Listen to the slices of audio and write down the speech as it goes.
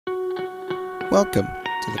Welcome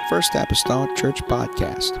to the First Apostolic Church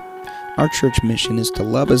Podcast. Our church mission is to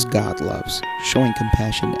love as God loves, showing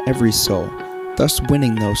compassion to every soul, thus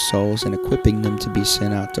winning those souls and equipping them to be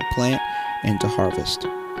sent out to plant and to harvest.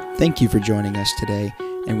 Thank you for joining us today,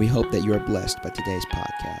 and we hope that you are blessed by today's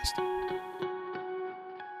podcast.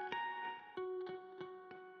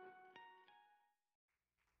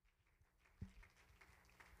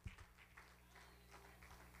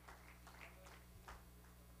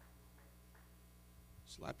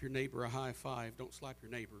 Slap your neighbor a high five. Don't slap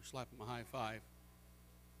your neighbor. Slap him a high five.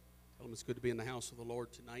 Tell him it's good to be in the house of the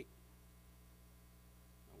Lord tonight.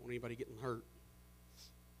 I don't want anybody getting hurt.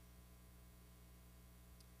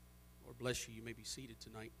 Lord bless you. You may be seated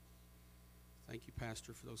tonight. Thank you,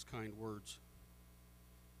 Pastor, for those kind words.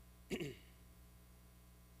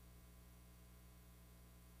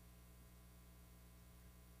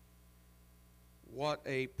 What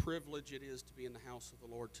a privilege it is to be in the house of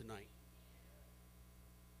the Lord tonight.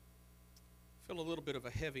 I feel a little bit of a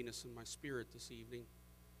heaviness in my spirit this evening.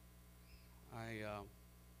 I've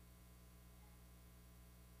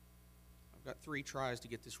got 3 tries to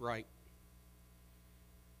get this right.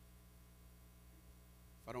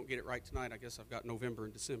 If I don't get it right tonight, I guess I've got November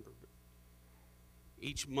and December. But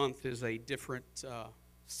each month is a different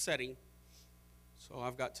setting. So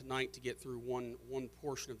I've got tonight to get through one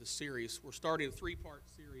portion of the series. We're starting a 3-part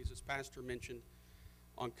series, as Pastor mentioned,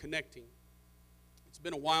 on connecting. It's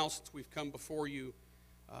been a while since we've come before you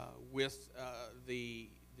with the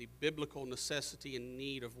biblical necessity and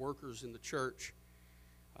need of workers in the church.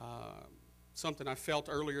 Something I felt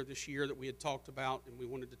earlier this year that we had talked about, and we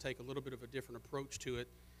wanted to take a little bit of a different approach to it.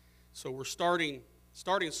 So we're starting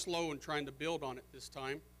slow and trying to build on it this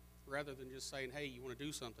time, rather than just saying, hey, you want to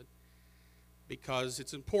do something, because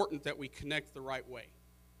it's important that we connect the right way.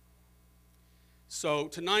 So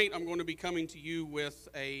tonight I'm going to be coming to you with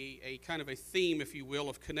a kind of a theme, if you will,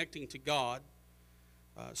 of connecting to God,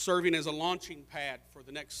 serving as a launching pad for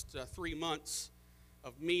the next 3 months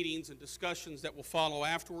of meetings and discussions that will follow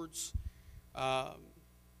afterwards. I'll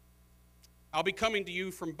be coming to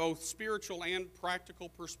you from both spiritual and practical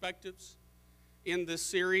perspectives in this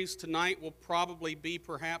series. Tonight will probably be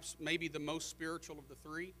perhaps maybe the most spiritual of the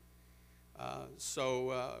 3.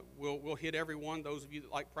 So we'll hit everyone. Those of you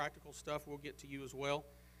that like practical stuff, we'll get to you as well.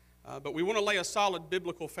 But we want to lay a solid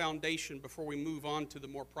biblical foundation before we move on to the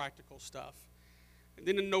more practical stuff. And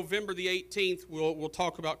then in November the 18th, we'll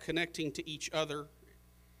talk about connecting to each other.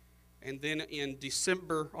 And then in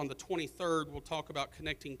December on the 23rd, we'll talk about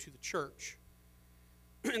connecting to the church.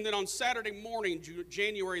 And then on Saturday morning,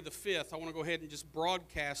 January the 5th, I want to go ahead and just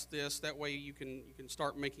broadcast this. That way you can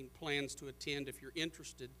start making plans to attend if you're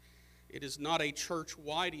interested. It is not a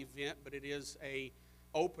church-wide event, but it is a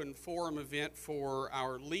open forum event for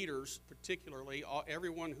our leaders, particularly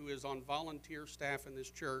everyone who is on volunteer staff in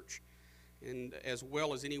this church, and as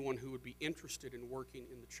well as anyone who would be interested in working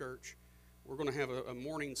in the church. We're going to have a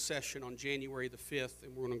morning session on January the 5th,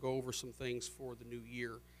 and we're going to go over some things for the new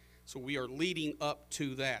year. So we are leading up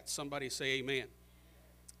to that. Somebody say amen.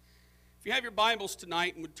 If you have your Bibles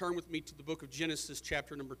tonight and would turn with me to the book of Genesis,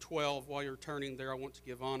 chapter number 12. While you're turning there, I want to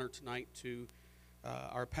give honor tonight to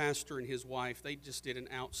our pastor and his wife. They just did an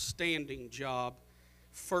outstanding job,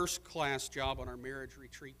 first-class job on our marriage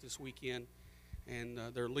retreat this weekend. And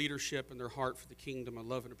their leadership and their heart for the kingdom, I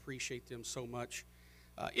love and appreciate them so much.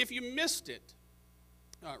 If you missed it,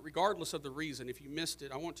 regardless of the reason, if you missed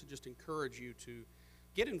it, I want to just encourage you to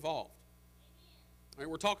get involved. All right,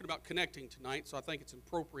 we're talking about connecting tonight, so I think it's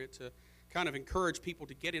appropriate to kind of encourage people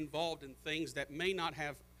to get involved in things that may not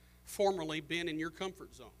have formerly been in your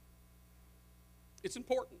comfort zone. It's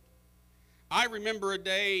important. I remember a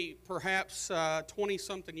day, perhaps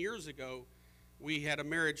 20-something years ago, we had a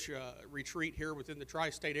marriage retreat here within the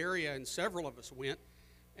tri-state area, and several of us went,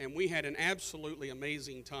 and we had an absolutely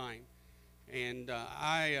amazing time. And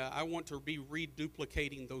I want to be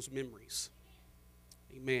reduplicating those memories.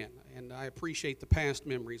 Amen. And I appreciate the past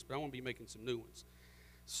memories, but I want to be making some new ones.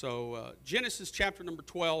 So Genesis chapter number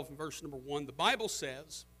 12 and verse number 1, the Bible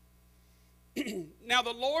says, Now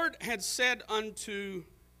the Lord had said unto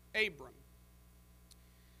Abram,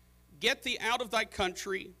 Get thee out of thy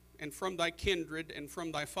country, and from thy kindred, and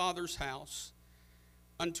from thy father's house,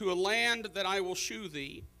 unto a land that I will shew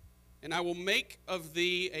thee, and I will make of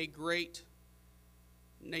thee a great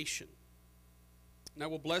nation. And I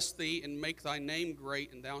will bless thee and make thy name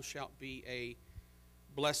great, and thou shalt be a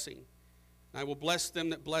blessing. And I will bless them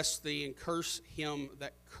that bless thee, and curse him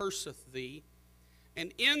that curseth thee.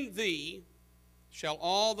 And in thee shall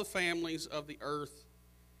all the families of the earth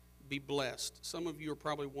be blessed. Some of you are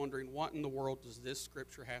probably wondering, what in the world does this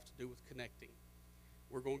scripture have to do with connecting?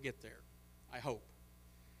 We're going to get there. I hope.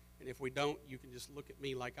 And if we don't, you can just look at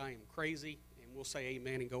me like I am crazy, and we'll say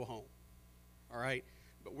amen and go home. All right?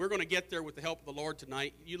 But we're going to get there with the help of the Lord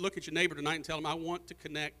tonight. You look at your neighbor tonight and tell him, I want to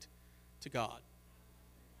connect to God.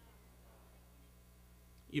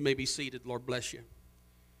 You may be seated. Lord bless you.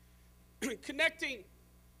 To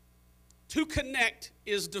connect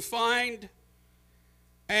is defined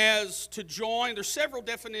as to join. There's several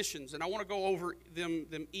definitions, and I want to go over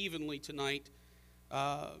them evenly tonight,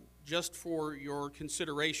 just for your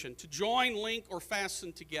consideration. To join, link, or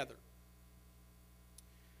fasten together.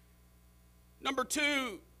 Number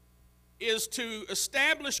 2 is to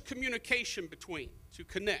establish communication between, to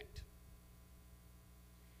connect.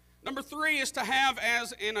 Number 3 is to have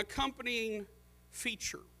as an accompanying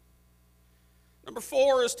feature. Number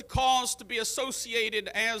 4 is to cause to be associated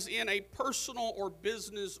as in a personal or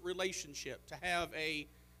business relationship, to have a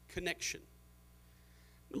connection.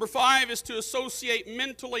 Number 5 is to associate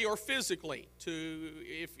mentally or physically, to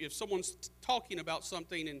if someone's talking about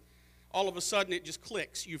something and all of a sudden it just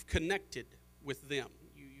clicks, you've connected with them.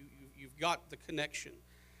 You've got the connection.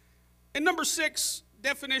 And number 6,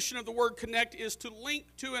 definition of the word connect is to link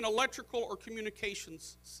to an electrical or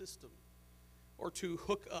communications system, or to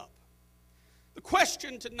hook up. The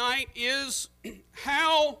question tonight is,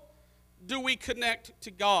 how do we connect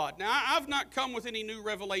to God? Now, I've not come with any new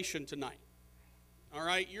revelation tonight. All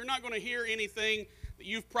right? You're not going to hear anything that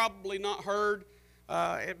you've probably not heard.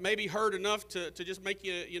 It may be heard enough to just make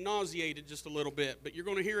you nauseated just a little bit. But you're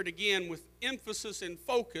going to hear it again with emphasis and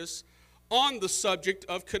focus on the subject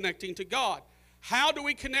of connecting to God. How do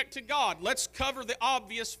we connect to God? Let's cover the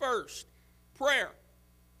obvious first. Prayer.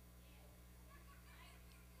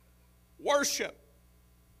 Worship.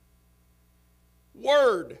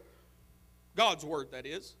 Word. God's word, that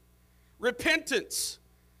is. Repentance.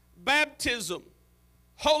 Baptism.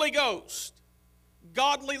 Holy Ghost.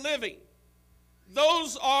 Godly living.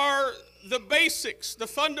 Those are the basics, the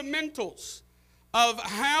fundamentals of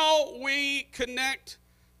how we connect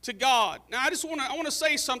to God. Now, I want to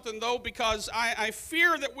say something, though, because I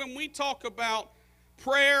fear that when we talk about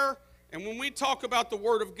prayer and when we talk about the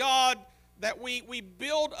Word of God, that we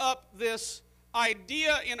build up this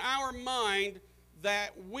idea in our mind that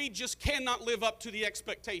we just cannot live up to the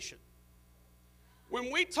expectation.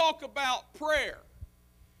 When we talk about prayer,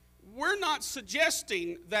 we're not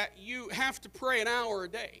suggesting that you have to pray an hour a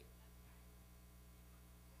day.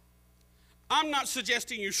 I'm not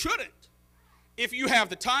suggesting you shouldn't. If you have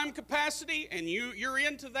the time capacity and you're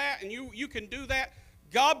into that and you can do that,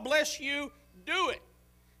 God bless you, do it.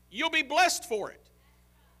 You'll be blessed for it.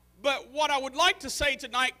 But what I would like to say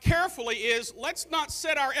tonight carefully is, let's not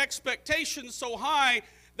set our expectations so high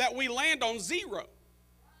that we land on 0.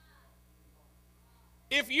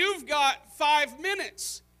 If you've got 5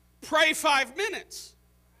 minutes, pray 5 minutes.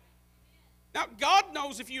 Now, God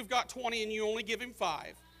knows if you've got 20 and you only give Him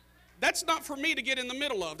 5. That's not for me to get in the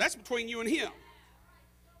middle of. That's between you and Him.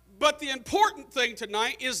 But the important thing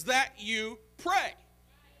tonight is that you pray.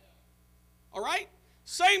 All right?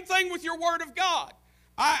 Same thing with your Word of God.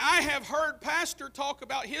 I have heard Pastor talk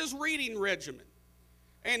about his reading regimen.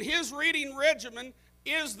 And his reading regimen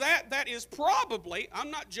is that is probably,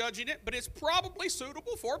 I'm not judging it, but it's probably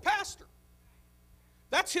suitable for a pastor.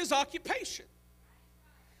 That's his occupation.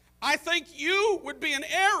 I think you would be in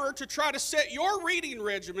error to try to set your reading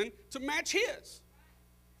regimen to match his.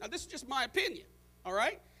 Now, this is just my opinion, all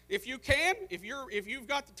right? If you can, if you've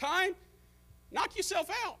got the time, knock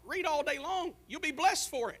yourself out. Read all day long. You'll be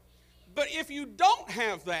blessed for it. But if you don't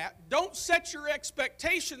have that, don't set your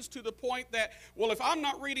expectations to the point that, well, if I'm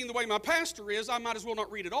not reading the way my pastor is, I might as well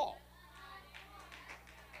not read at all.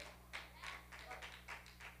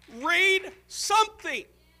 Read something.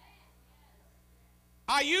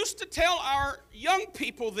 I used to tell our young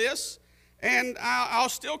people this, and I'll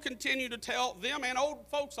still continue to tell them and old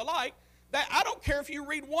folks alike, that I don't care if you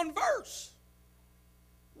read one verse.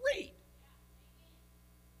 Read.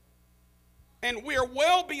 And we are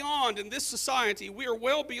well beyond, in this society, we are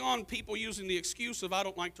well beyond people using the excuse of, I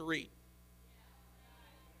don't like to read.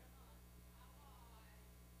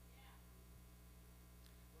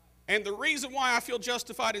 And the reason why I feel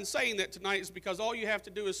justified in saying that tonight is because all you have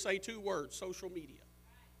to do is say 2 words: social media.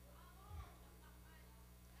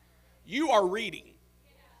 You are reading.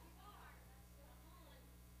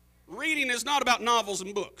 Reading is not about novels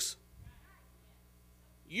and books.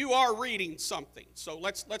 You are reading something. So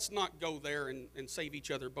let's not go there and save each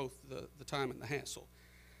other both the time and the hassle.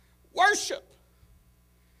 Worship.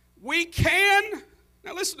 We can,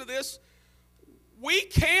 now listen to this, we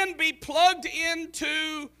can be plugged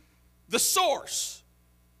into the source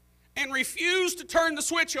and refuse to turn the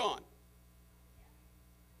switch on.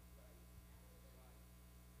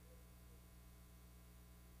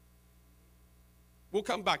 We'll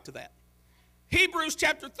come back to that. Hebrews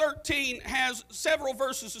chapter 13 has several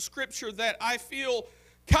verses of Scripture that I feel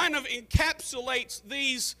kind of encapsulates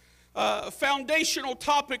these foundational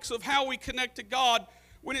topics of how we connect to God.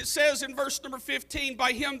 When it says in verse number 15,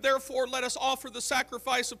 by him therefore let us offer the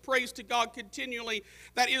sacrifice of praise to God continually,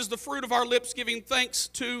 that is the fruit of our lips, giving thanks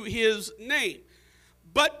to his name.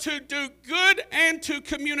 But to do good and to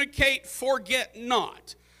communicate forget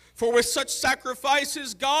not. For with such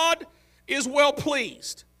sacrifices God is well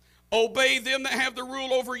pleased. Obey them that have the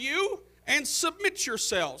rule over you, and submit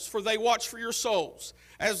yourselves, for they watch for your souls,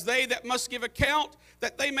 as they that must give account,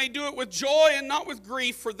 that they may do it with joy and not with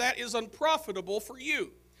grief, for that is unprofitable for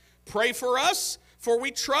you. Pray for us, for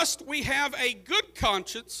we trust we have a good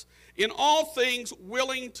conscience in all things,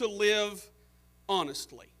 willing to live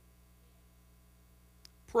honestly.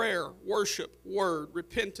 Prayer, worship, word,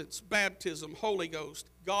 repentance, baptism, Holy Ghost,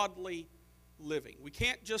 godly living. We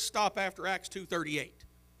can't just stop after Acts 2:38.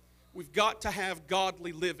 We've got to have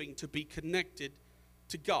godly living to be connected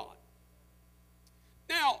to God.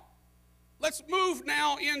 Now, let's move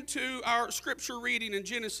now into our scripture reading in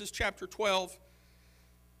Genesis chapter 12.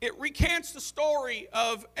 It recants the story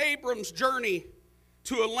of Abram's journey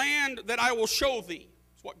to a land that I will show thee.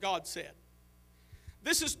 That's what God said.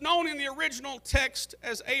 This is known in the original text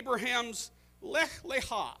as Abraham's Lech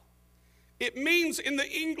Lecha. It means in the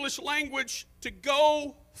English language to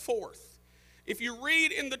go forth. If you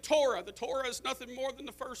read in the Torah is nothing more than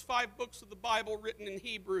the first 5 books of the Bible written in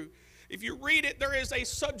Hebrew. If you read it, there is a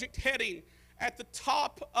subject heading at the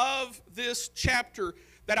top of this chapter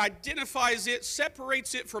that identifies it,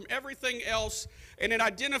 separates it from everything else, and it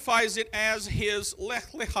identifies it as his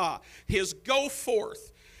Lech Lecha, his go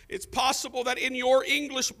forth. It's possible that in your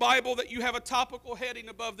English Bible that you have a topical heading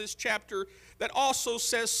above this chapter that also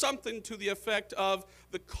says something to the effect of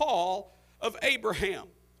the call of Abraham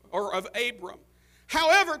or of Abram.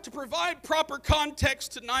 However, to provide proper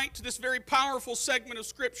context tonight to this very powerful segment of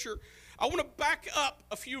Scripture, I want to back up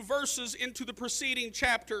a few verses into the preceding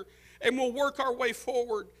chapter, and we'll work our way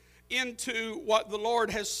forward into what the Lord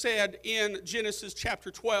has said in Genesis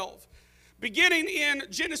chapter 12. Beginning in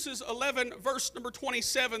Genesis 11, verse number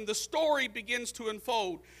 27, the story begins to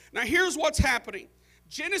unfold. Now here's what's happening.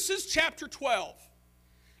 Genesis chapter 12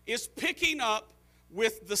 is picking up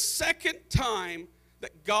with the second time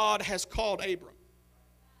that God has called Abram.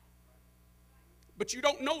 But you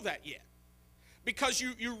don't know that yet, because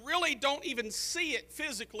you really don't even see it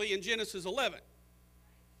physically in Genesis 11.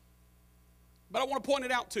 But I want to point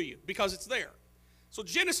it out to you because it's there. So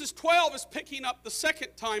Genesis 12 is picking up the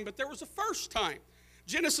second time, but there was a first time.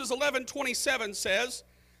 Genesis 11:27 says,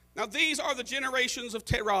 now these are the generations of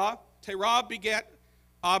Terah. Terah begat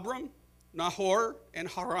Abram, Nahor, and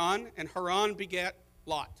Haran begat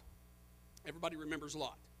Lot. Everybody remembers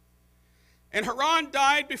Lot. And Haran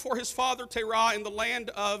died before his father Terah in the land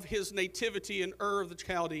of his nativity in Ur of the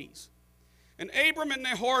Chaldees. And Abram and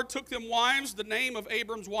Nahor took them wives. The name of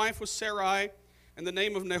Abram's wife was Sarai, and the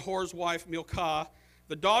name of Nahor's wife Milcah,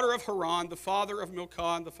 the daughter of Haran, the father of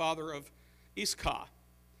Milcah, and the father of Iscah.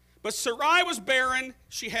 But Sarai was barren,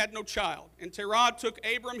 she had no child. And Terah took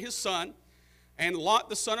Abram his son, and Lot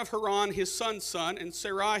the son of Haran his son's son, and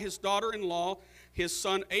Sarai his daughter-in-law, his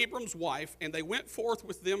son Abram's wife, and they went forth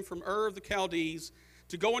with them from Ur of the Chaldees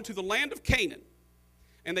to go into the land of Canaan.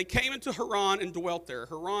 And they came into Haran and dwelt there.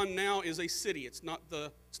 Haran now is a city, it's not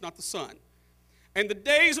the son. And the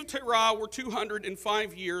days of Terah were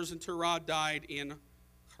 205 years, and Terah died in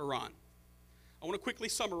Haran. I want to quickly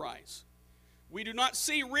summarize. We do not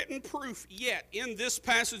see written proof yet in this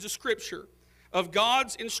passage of Scripture of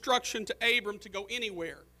God's instruction to Abram to go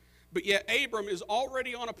anywhere. But yet Abram is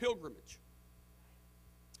already on a pilgrimage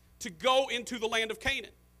to go into the land of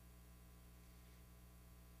Canaan.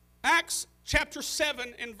 Acts chapter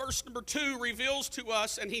 7 and verse number 2 reveals to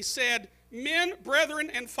us, and he said, men,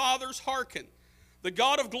 brethren, and fathers, hearken. The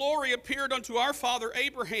God of glory appeared unto our father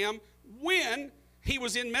Abraham when he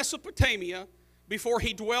was in Mesopotamia, before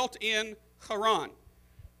he dwelt in Haran.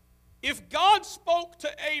 If God spoke to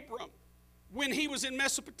Abram when he was in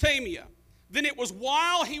Mesopotamia, then it was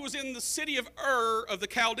while he was in the city of Ur of the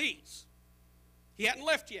Chaldees. He hadn't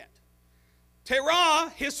left yet.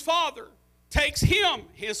 Terah, his father, takes him,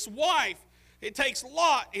 his wife, it takes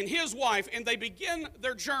Lot and his wife, and they begin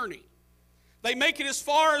their journey. They make it as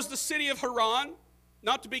far as the city of Haran,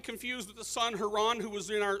 not to be confused with the son Haran who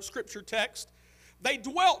was in our scripture text. They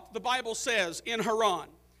dwelt, the Bible says, in Haran.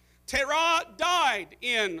 Terah died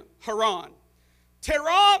in Haran.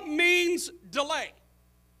 Terah means delay.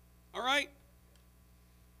 All right?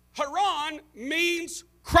 Haran means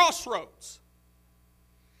crossroads.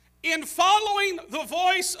 In following the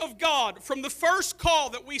voice of God from the first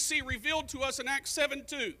call that we see revealed to us in Acts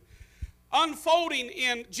 7:2, unfolding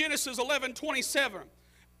in Genesis 11:27,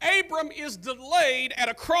 Abram is delayed at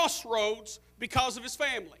a crossroads because of his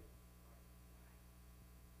family.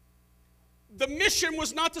 The mission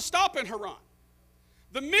was not to stop in Haran.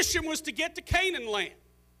 The mission was to get to Canaan land.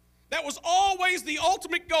 That was always the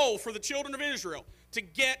ultimate goal for the children of Israel, to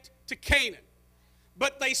get to Canaan.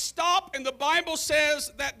 But they stopped, and the Bible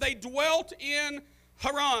says that they dwelt in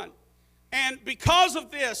Haran. And because of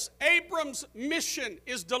this, Abram's mission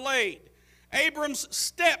is delayed. Abram's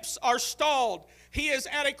steps are stalled. He is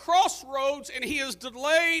at a crossroads, and he is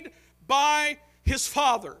delayed by his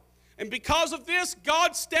father. And because of this,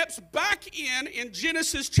 God steps back in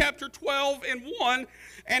Genesis chapter 12 and 1,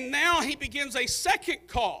 and now he begins a second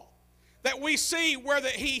call that we see where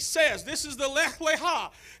that he says, this is the Lech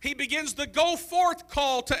Lecha. He begins the go forth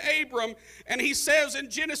call to Abram, and he says in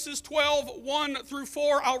Genesis 12, 1 through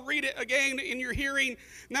 4, I'll read it again in your hearing.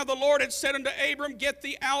 Now the Lord had said unto Abram, get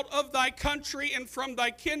thee out of thy country and from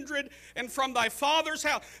thy kindred and from thy father's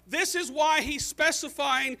house. This is why he's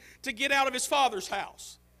specifying to get out of his father's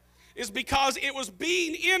house, is because it was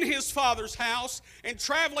being in his father's house and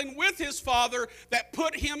traveling with his father that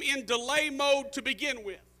put him in delay mode to begin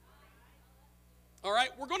with. All right,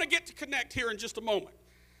 we're going to get to connect here in just a moment.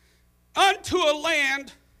 Unto a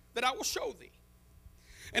land that I will show thee.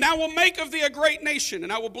 And I will make of thee a great nation,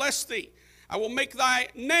 and I will bless thee. I will make thy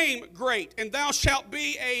name great, and thou shalt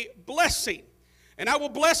be a blessing. And I will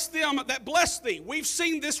bless them that bless thee. We've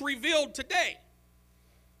seen this revealed today.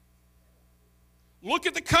 Look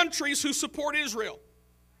at the countries who support Israel.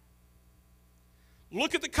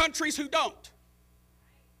 Look at the countries who don't.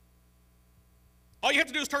 All you have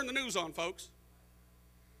to do is turn the news on, folks.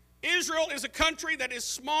 Israel is a country that is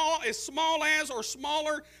small as or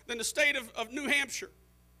smaller than the state of New Hampshire.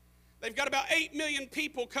 They've got about 8 million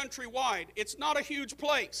people countrywide. It's not a huge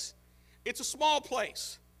place. It's a small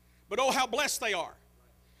place. But oh, how blessed they are.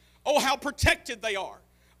 Oh, how protected they are.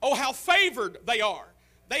 Oh, how favored they are.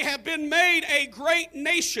 They have been made a great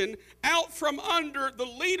nation out from under the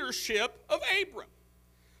leadership of Abram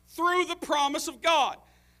through the promise of God.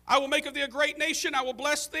 I will make of thee a great nation. I will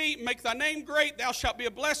bless thee, make thy name great. Thou shalt be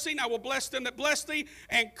a blessing. I will bless them that bless thee,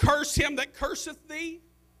 and curse him that curseth thee.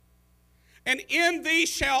 And in thee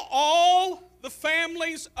shall all the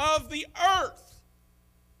families of the earth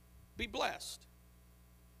be blessed.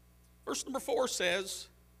 Verse number 4 says,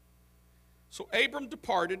 so Abram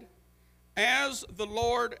departed as the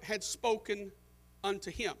Lord had spoken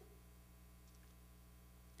unto him.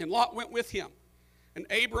 And Lot went with him. And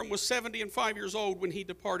Abram was 75 years old when he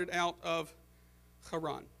departed out of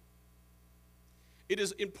Haran. It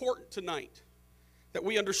is important tonight that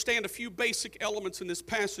we understand a few basic elements in this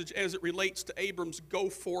passage as it relates to Abram's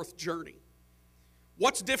go-forth journey.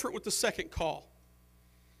 What's different with the second call?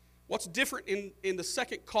 What's different in the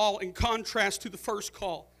second call in contrast to the first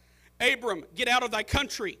call? Abram, get out of thy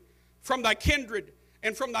country, from thy kindred,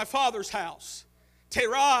 and from thy father's house.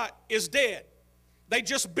 Terah is dead. They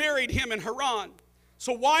just buried him in Haran.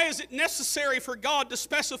 So why is it necessary for God to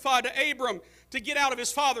specify to Abram to get out of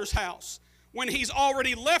his father's house when he's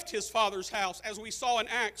already left his father's house, as we saw in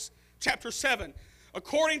Acts chapter 7?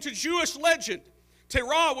 According to Jewish legend,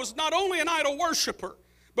 Terah was not only an idol worshiper,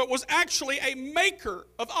 but was actually a maker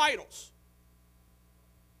of idols.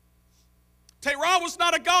 Terah was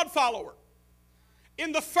not a God follower.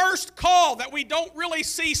 In the first call that we don't really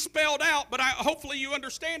see spelled out, but hopefully you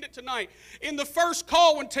understand it tonight. In the first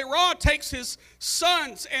call, when Terah takes his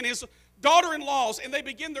sons and his daughter-in-laws and they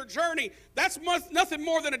begin their journey, that's nothing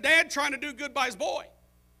more than a dad trying to do good by his boy.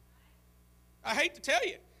 I hate to tell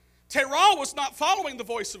you. Terah was not following the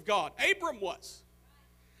voice of God. Abram was.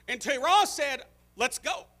 And Terah said, let's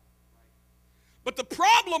go. But the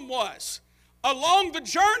problem was, along the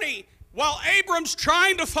journey, while Abram's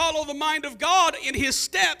trying to follow the mind of God in his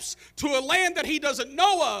steps to a land that he doesn't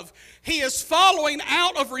know of, he is following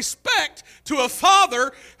out of respect to a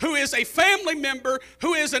father who is a family member,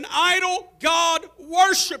 who is an idol God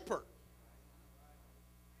worshiper.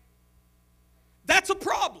 That's a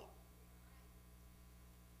problem.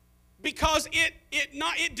 Because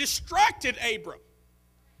it distracted Abram.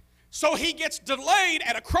 So he gets delayed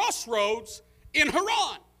at a crossroads in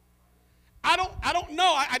Haran. I don't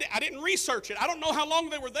know. I didn't research it. I don't know how long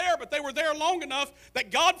they were there, but they were there long enough that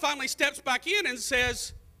God finally steps back in and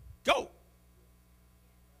says, go.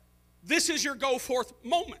 This is your go forth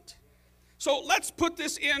moment. So let's put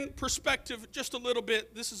this in perspective just a little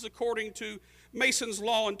bit. This is according to Mason's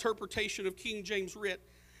Law interpretation of King James Writ.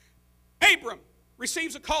 Abram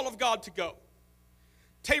receives a call of God to go.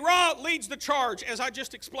 Terah leads the charge, as I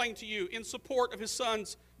just explained to you, in support of his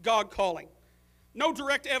son's God calling. No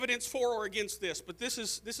direct evidence for or against this, but this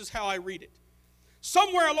is how I read it.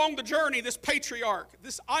 Somewhere along the journey, this patriarch,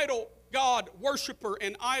 this idol God worshiper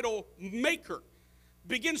and idol maker,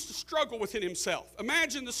 begins to struggle within himself.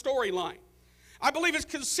 Imagine the storyline. I believe it's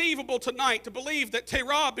conceivable tonight to believe that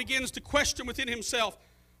Terah begins to question within himself,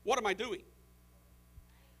 what am I doing?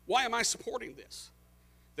 Why am I supporting this?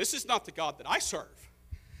 This is not the God that I serve.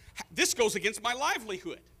 This goes against my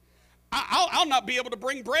livelihood. I'll not be able to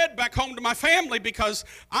bring bread back home to my family because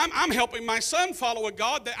I'm helping my son follow a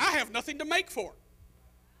God that I have nothing to make for.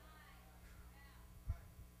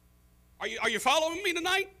 Are you following me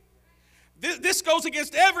tonight? This goes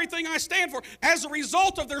against everything I stand for. As a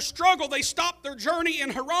result of their struggle, they stopped their journey in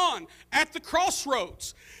Haran at the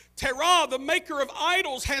crossroads. Terah, the maker of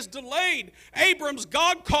idols, has delayed Abram's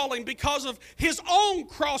God calling because of his own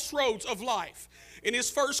crossroads of life. In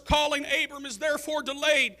his first calling, Abram is therefore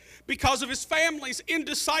delayed because of his family's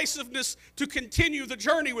indecisiveness to continue the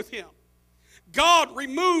journey with him. God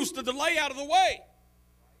removes the delay out of the way.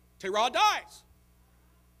 Terah dies.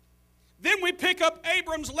 Then we pick up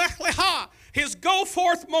Abram's Lech Lecha, his go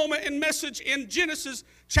forth moment and message in Genesis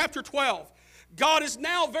chapter 12. God is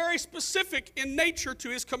now very specific in nature to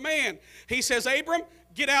his command. He says, Abram,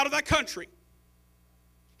 get out of that country.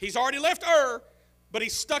 He's already left Ur, but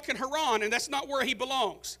he's stuck in Haran, and that's not where he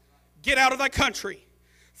belongs. Get out of thy country.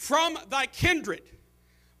 From thy kindred,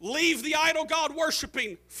 leave the idol God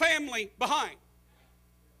worshiping family behind.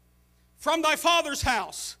 From thy father's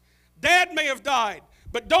house, dad may have died,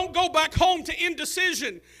 but don't go back home to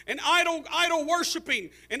indecision and idol worshiping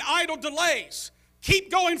and idol delays.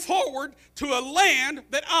 Keep going forward to a land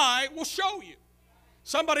that I will show you.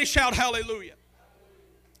 Somebody shout hallelujah.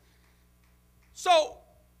 So,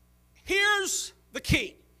 here's the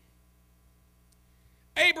key.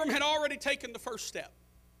 Abram had already taken the first step.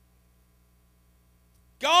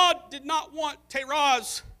 God did not want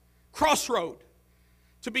Terah's crossroad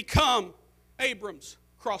to become Abram's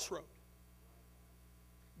crossroad.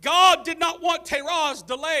 God did not want Terah's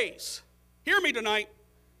delays, hear me tonight,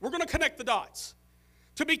 we're going to connect the dots,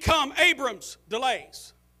 to become Abram's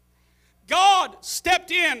delays. God stepped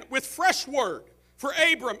in with fresh word for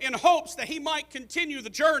Abram in hopes that he might continue the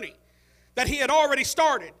journey that he had already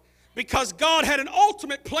started, because God had an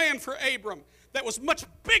ultimate plan for Abram that was much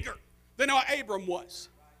bigger than what Abram was.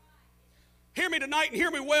 Hear me tonight and hear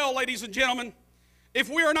me well, ladies and gentlemen. If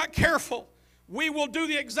we are not careful, we will do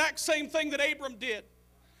the exact same thing that Abram did.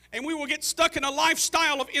 And we will get stuck in a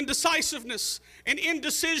lifestyle of indecisiveness and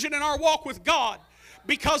indecision in our walk with God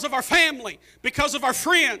because of our family, because of our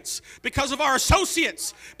friends, because of our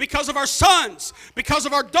associates, because of our sons, because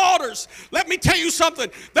of our daughters. Let me tell you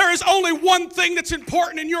something. There is only one thing that's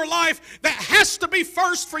important in your life that has to be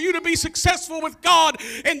first for you to be successful with God,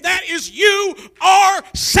 and that is you are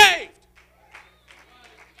saved.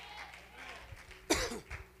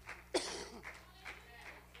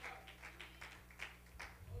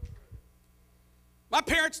 My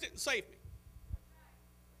parents didn't save me.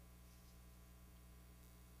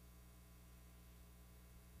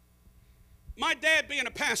 My dad being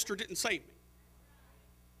a pastor didn't save me.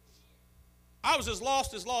 I was as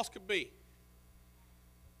lost could be.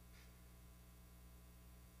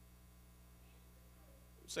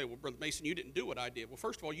 You say, well, Brother Mason, you didn't do what I did. Well,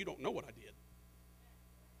 first of all, you don't know what I did.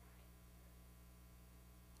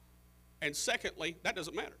 And secondly, that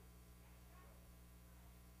doesn't matter.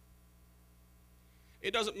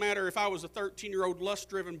 It doesn't matter if I was a 13-year-old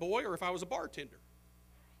lust-driven boy or if I was a bartender.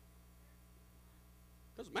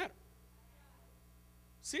 It doesn't matter.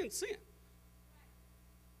 Sin's sin.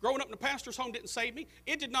 Growing up in a pastor's home didn't save me.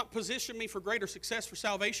 It did not position me for greater success for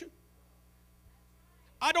salvation.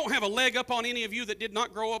 I don't have a leg up on any of you that did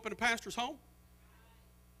not grow up in a pastor's home.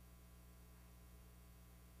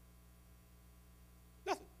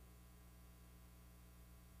 Nothing.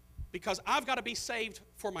 Because I've got to be saved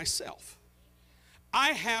for myself.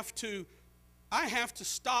 I have to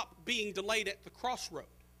stop being delayed at the crossroad.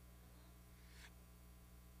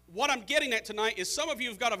 What I'm getting at tonight is some of you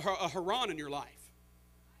have got a Haran in your life.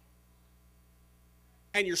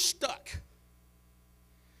 And you're stuck.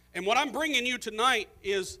 And what I'm bringing you tonight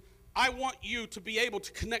is I want you to be able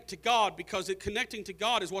to connect to God, because connecting to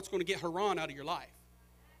God is what's going to get Haran out of your life.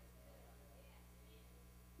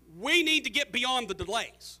 We need to get beyond the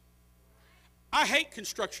delays. I hate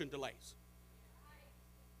construction delays.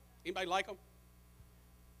 Anybody like them?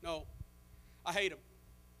 No. I hate them.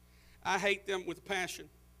 I hate them with passion.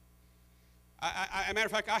 As a matter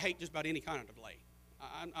of fact, I hate just about any kind of delay.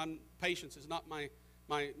 Patience is not my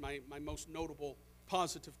most notable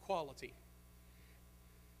positive quality.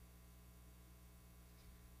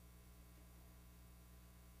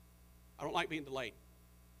 don't like being delayed.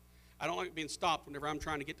 I don't like being stopped whenever I'm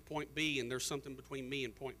trying to get to point B and there's something between me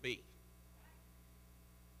and point B.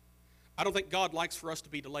 I don't think God likes for us to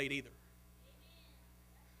be delayed either.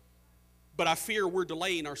 But I fear we're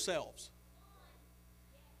delaying ourselves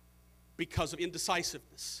because of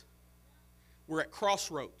indecisiveness. We're at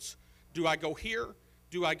crossroads. Do I go here?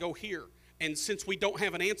 Do I go here? And since we don't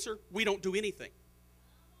have an answer, we don't do anything.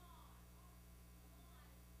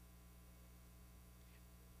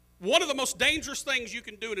 One of the most dangerous things you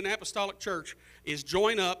can do in an apostolic church is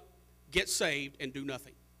join up, get saved, and do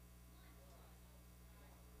nothing.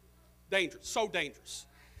 Dangerous, so dangerous.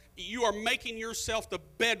 You are making yourself the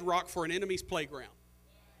bedrock for an enemy's playground.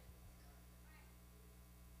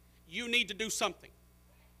 You need to do something.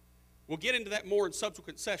 We'll get into that more in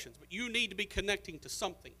subsequent sessions, but you need to be connecting to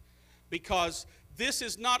something, because this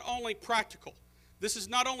is not only practical, this is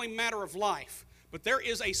not only matter of life, but there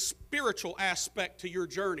is a spiritual aspect to your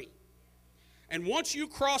journey. And once you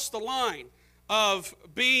cross the line of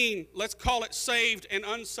being, let's call it saved and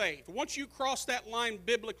unsaved, once you cross that line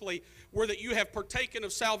biblically where that you have partaken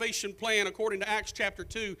of salvation plan according to Acts chapter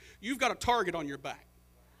 2, you've got a target on your back.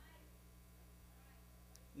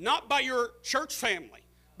 Not by your church family,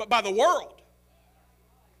 but by the world.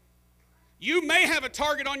 You may have a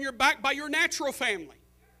target on your back by your natural family.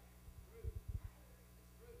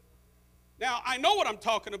 Now, I know what I'm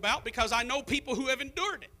talking about because I know people who have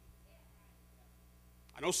endured it.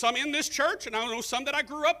 I know some in this church, and I know some that I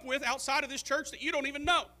grew up with outside of this church that you don't even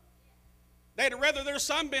know. They'd rather their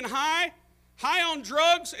son been high on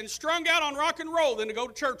drugs and strung out on rock and roll than to go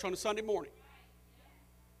to church on a Sunday morning.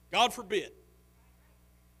 God forbid.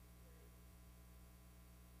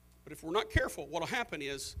 But if we're not careful, what will happen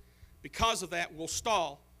is, because of that, we'll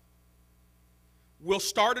stall. We'll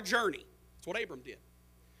start a journey. That's what Abram did.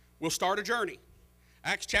 We'll start a journey.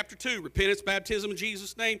 Acts chapter 2, repentance, baptism in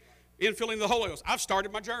Jesus' name, infilling the Holy Ghost. I've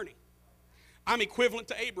started my journey. I'm equivalent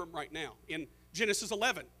to Abram right now in Genesis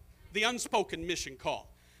 11, the unspoken mission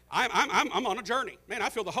call. I'm on a journey. Man, I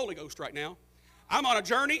feel the Holy Ghost right now. I'm on a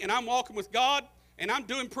journey, and I'm walking with God, and I'm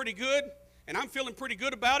doing pretty good, and I'm feeling pretty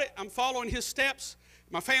good about it. I'm following His steps.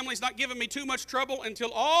 My family's not giving me too much trouble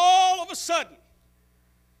until all of a sudden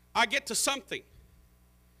I get to something.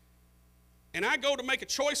 And I go to make a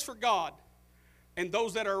choice for God, and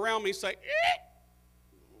those that are around me say,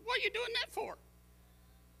 what are you doing that for?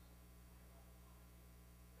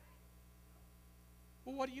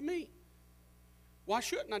 Well, what do you mean? Why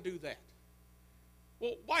shouldn't I do that?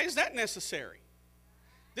 Well, why is that necessary?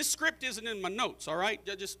 This script isn't in my notes, all right?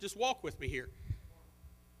 Just walk with me here.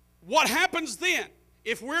 What happens then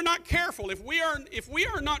if we're not careful, if we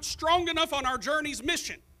are not strong enough on our journey's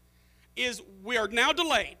mission, is we are now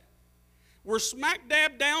delayed. We're smack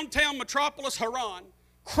dab downtown Metropolis, Haran,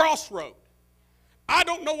 crossroad. I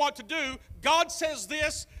don't know what to do. God says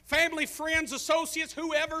this. Family, friends, associates,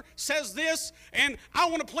 whoever says this, and I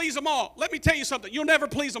want to please them all. Let me tell you something. You'll never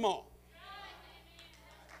please them all.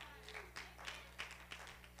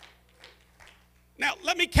 Now,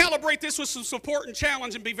 let me calibrate this with some support and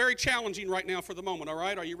challenge and be very challenging right now for the moment, all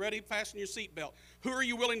right? Are you ready? Fasten your seatbelt. Who are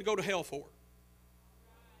you willing to go to hell for?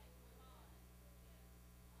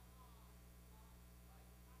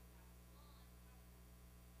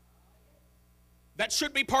 That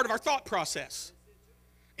should be part of our thought process.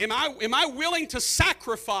 Am I willing to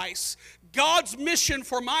sacrifice God's mission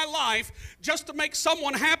for my life just to make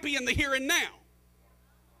someone happy in the here and now?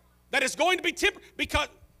 That is going to be temporary, because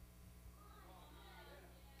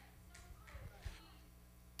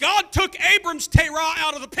God took Abram's Terah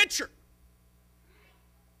out of the picture.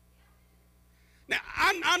 Now,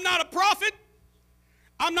 I'm not a prophet.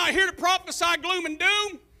 I'm not here to prophesy gloom and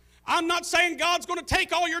doom. I'm not saying God's going to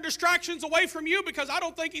take all your distractions away from you, because I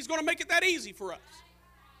don't think He's going to make it that easy for us.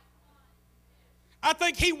 I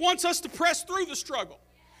think He wants us to press through the struggle.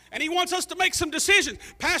 And He wants us to make some decisions.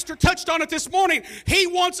 Pastor touched on it this morning. He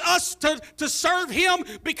wants us to serve Him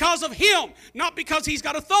because of Him, not because He's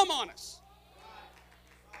got a thumb on us.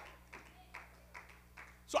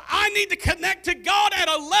 So I need to connect to God at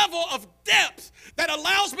a level of depth that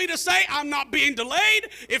allows me to say, I'm not being delayed.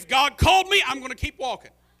 If God called me, I'm going to keep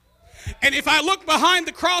walking. And if I look behind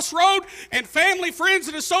the crossroad and family, friends,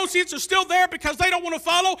 and associates are still there because they don't want to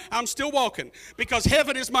follow, I'm still walking, because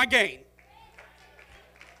heaven is my gain.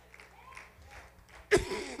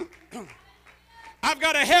 I've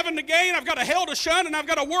got a heaven to gain, I've got a hell to shun, and I've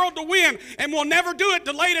got a world to win. And we'll never do it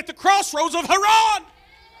delayed at the crossroads of Haran.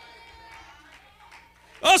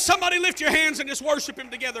 Oh, somebody lift your hands and just worship Him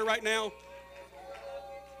together right now.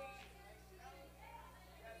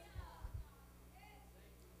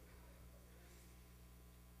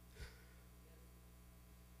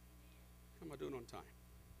 one time.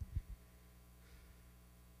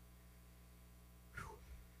 Whew.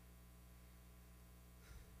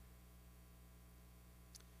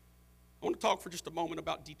 I want to talk for just a moment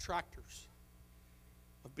about detractors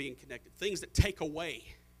of being connected, things that take away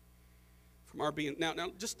from our being. Now,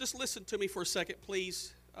 just listen to me for a second,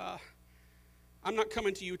 please. I'm not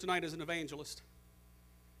coming to you tonight as an evangelist.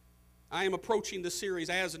 I am approaching this series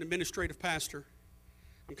as an administrative pastor.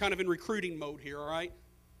 I'm kind of in recruiting mode here, all right?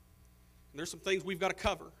 And there's some things we've got to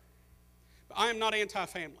cover. But I am not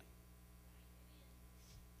anti-family.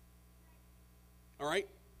 All right?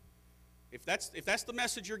 If that's the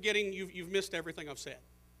message you're getting, you've missed everything I've said.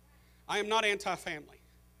 I am not anti-family.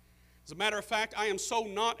 As a matter of fact, I am so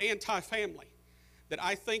not anti-family that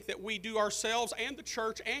I think that we do ourselves and the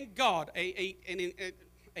church and God a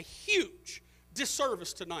huge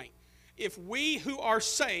disservice tonight if we who are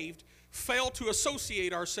saved fail to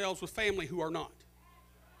associate ourselves with family who are not.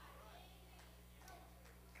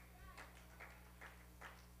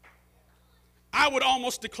 I would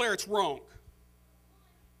almost declare it's wrong.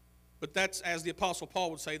 But that's, as the Apostle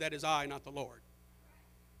Paul would say, that is I, not the Lord.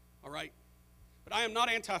 All right? But I am not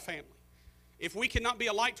anti-family. If we cannot be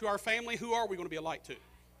a light to our family, who are we going to be a light to?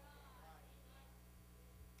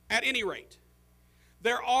 At any rate,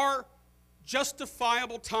 there are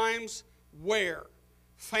justifiable times where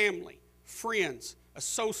family, friends,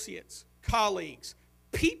 associates, colleagues,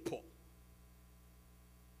 people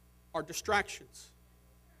are distractions.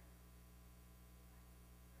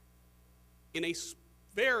 In a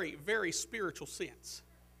very, very spiritual sense.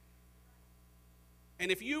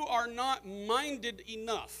 And if you are not minded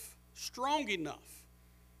enough, strong enough,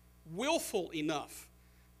 willful enough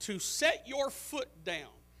to set your foot down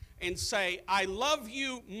and say, I love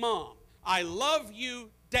you, Mom, I love you,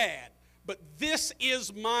 Dad, but this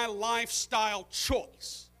is my lifestyle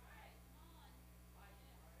choice,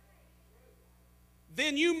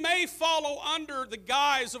 then you may follow under the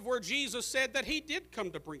guise of where Jesus said that he did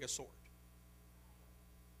come to bring a sword.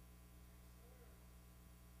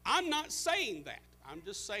 I'm not saying that. I'm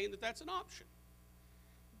just saying that that's an option.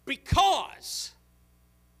 Because,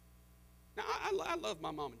 now I love my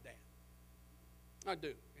mom and dad. I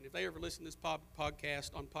do. And if they ever listen to this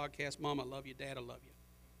podcast, Mom, I love you, Dad, I love you.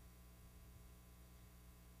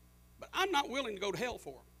 But I'm not willing to go to hell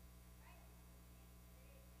for them.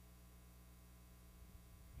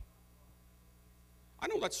 I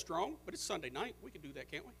know that's strong, but it's Sunday night. We can do that,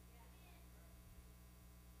 can't we?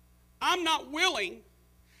 I'm not willing,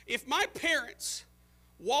 if my parents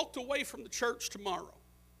walked away from the church tomorrow,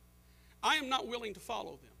 I am not willing to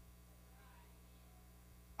follow them.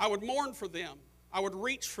 I would mourn for them. I would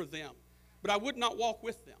reach for them, but I would not walk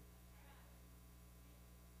with them.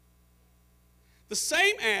 The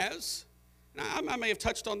same as, and I may have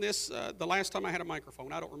touched on this the last time I had a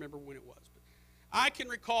microphone. I don't remember when it was. But I can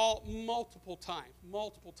recall multiple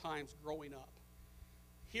times growing up,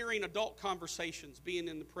 hearing adult conversations, being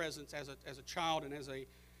in the presence as a child and as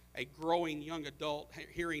a growing young adult,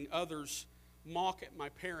 hearing others mock at my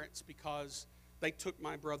parents because they took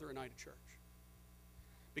my brother and I to church.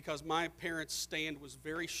 Because my parents' stand was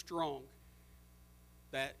very strong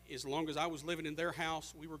that as long as I was living in their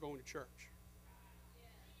house, we were going to church.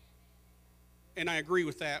 And I agree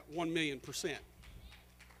with that 1,000,000%.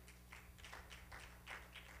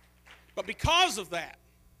 But because of that,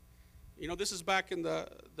 you know, this is back in the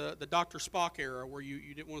Dr. Spock era where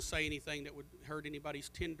you didn't want to say anything that would hurt anybody's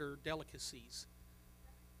tender delicacies.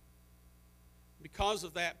 Because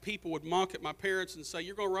of that, people would mock at my parents and say,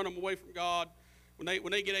 you're going to run them away from God.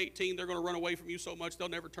 When they get 18, they're going to run away from you so much they'll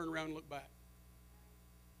never turn around and look back.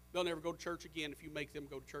 They'll never go to church again if you make them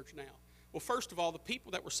go to church now. Well, first of all, the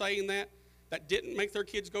people that were saying that didn't make their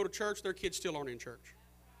kids go to church, their kids still aren't in church.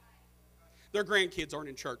 Their grandkids aren't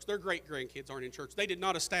in church. Their great-grandkids aren't in church. They did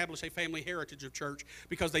not establish a family heritage of church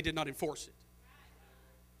because they did not enforce it.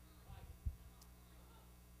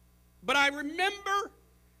 But I remember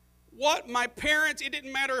what my parents, it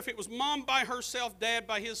didn't matter if it was Mom by herself, Dad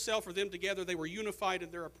by himself, or them together, they were unified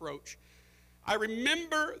in their approach. I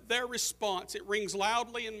remember their response. It rings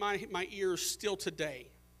loudly in my ears still today.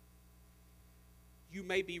 You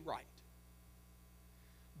may be right.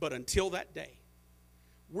 But until that day,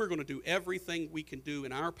 we're going to do everything we can do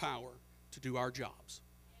in our power to do our jobs.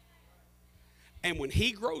 And when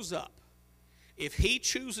he grows up, if he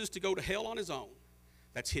chooses to go to hell on his own,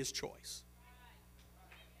 that's his choice.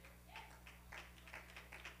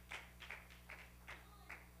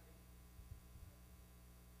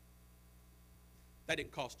 That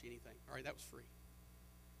didn't cost you anything. All right, that was free.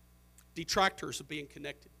 Detractors of being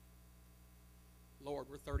connected. Lord,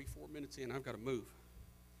 we're 34 minutes in. I've got to move.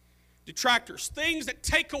 Detractors, things that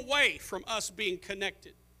take away from us being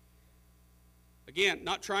connected. Again,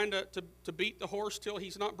 not trying to beat the horse till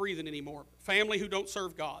he's not breathing anymore. Family who don't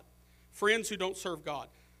serve God. Friends who don't serve God.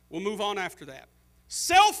 We'll move on after that.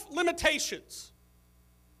 Self-limitations.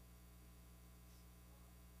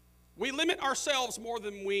 We limit ourselves more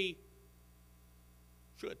than we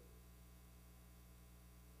should.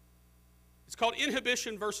 It's called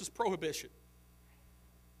inhibition versus prohibition.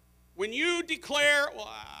 When you declare, well,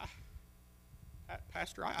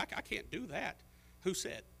 Pastor, I can't do that. Who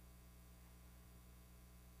said?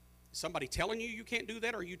 Is somebody telling you you can't do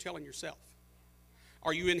that, or are you telling yourself?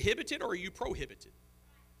 Are you inhibited or are you prohibited?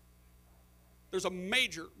 There's a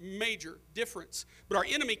major, major difference. But our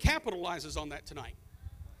enemy capitalizes on that tonight.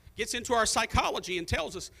 Gets into our psychology and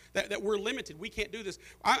tells us that we're limited. We can't do this.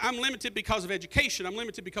 I'm limited because of education. I'm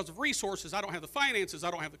limited because of resources. I don't have the finances.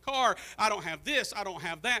 I don't have the car. I don't have this. I don't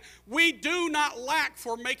have that. We do not lack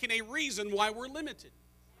for making a reason why we're limited.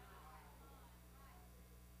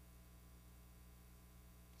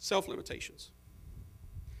 Self-limitations.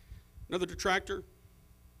 Another detractor,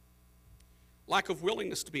 lack of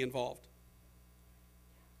willingness to be involved.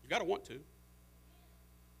 You've got to want to.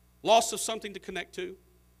 Loss of something to connect to.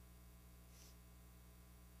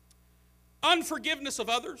 Unforgiveness of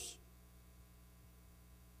others.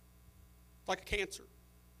 It's like a cancer.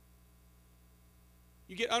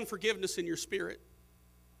 You get unforgiveness in your spirit.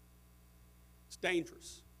 It's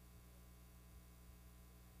dangerous.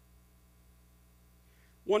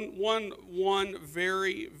 One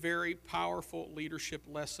very, very powerful leadership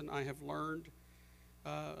lesson I have learned,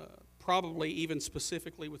 probably even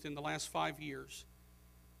specifically within the last 5 years,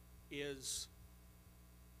 is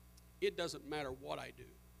it doesn't matter what I do.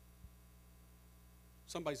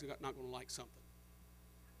 Somebody's not going to like something.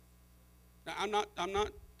 Now, I'm not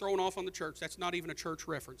throwing off on the church. That's not even a church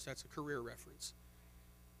reference. That's a career reference.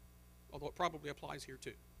 Although it probably applies here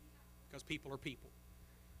too, because people are people.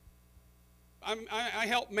 I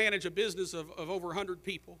help manage a business of over 100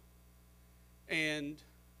 people. And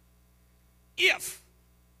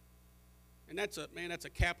that's a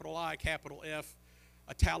capital I, capital F,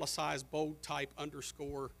 italicized, bold type,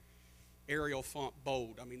 underscore, Arial font,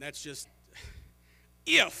 bold. I mean, that's just,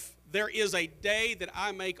 if there is a day that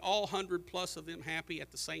I make all 100 plus of them happy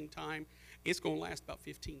at the same time, it's going to last about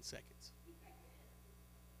 15 seconds.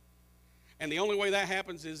 And the only way that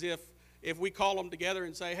happens is if we call them together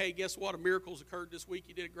and say, hey, guess what? A miracle's occurred this week.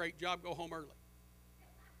 You did a great job. Go home early.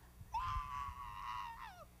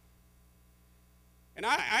 And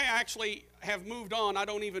I actually have moved on. I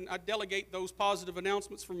delegate those positive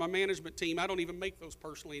announcements from my management team. I don't even make those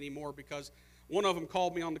personally anymore, because one of them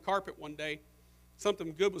called me on the carpet one day.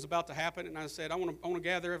 Something good was about to happen, and I said, I want to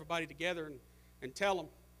gather everybody together and tell them.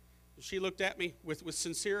 And she looked at me with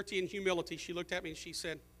sincerity and humility. She looked at me and she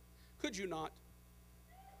said, could you not?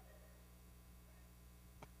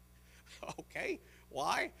 Okay,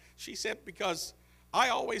 why? She said, because I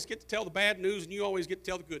always get to tell the bad news and you always get to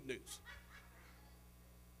tell the good news.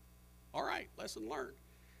 All right, lesson learned.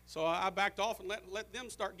 So I backed off and let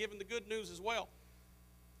them start giving the good news as well.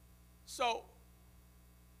 So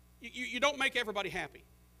you don't make everybody happy.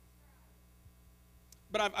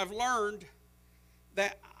 But I've learned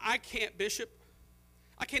that I can't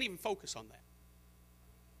even focus on that.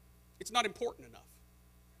 It's not important enough.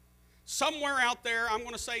 Somewhere out there, I'm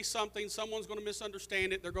going to say something, someone's going to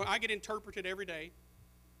misunderstand it. I get interpreted every day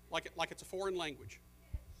like it's a foreign language.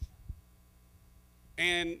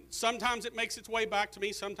 And sometimes it makes its way back to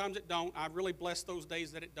me, sometimes it don't. I really bless those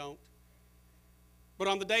days that it don't. But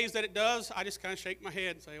on the days that it does, I just kind of shake my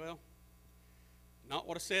head and say, well, not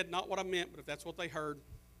what I said, not what I meant, but if that's what they heard,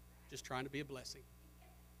 just trying to be a blessing.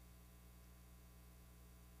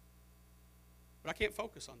 But I can't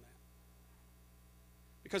focus on that.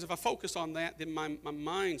 Because if I focus on that, then my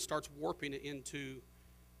mind starts warping it into,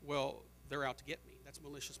 well, they're out to get me. That's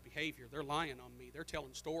malicious behavior. They're lying on me. They're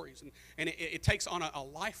telling stories. And it takes on a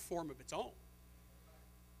life form of its own.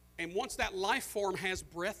 And once that life form has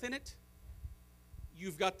breath in it,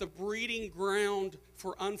 you've got the breeding ground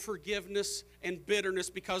for unforgiveness and bitterness,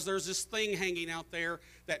 because there's this thing hanging out there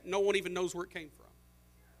that no one even knows where it came from.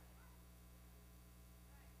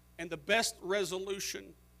 And the best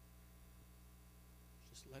resolution,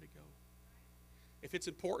 just let it go. If it's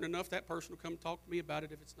important enough, that person will come talk to me about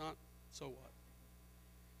it. If it's not, so what?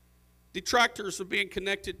 Detractors of being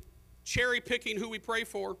connected, cherry picking who we pray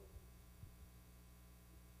for.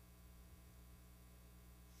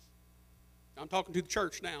 I'm talking to the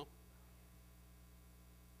church now.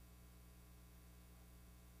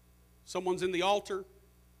 Someone's in the altar.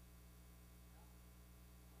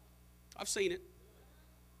 I've seen it.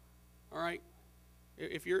 All right.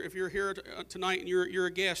 If you're here tonight and you're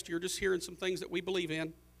a guest, you're just hearing some things that we believe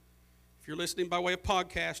in. If you're listening by way of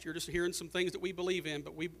podcast, you're just hearing some things that we believe in.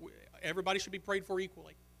 But everybody should be prayed for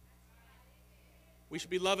equally. We should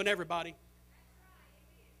be loving everybody.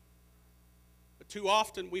 But too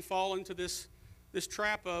often we fall into this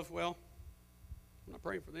trap of, well, I'm not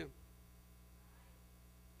praying for them.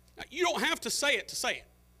 Now, you don't have to say it to say it.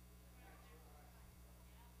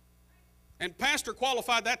 And Pastor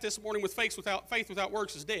qualified that this morning with faith without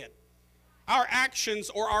works is dead. Our actions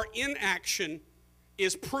or our inaction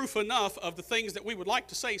is proof enough of the things that we would like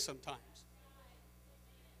to say sometimes.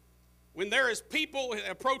 When there is people who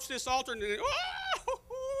approach this altar and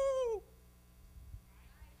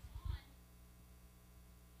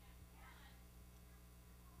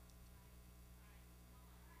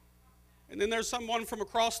and then there's someone from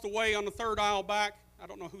across the way on the third aisle back. I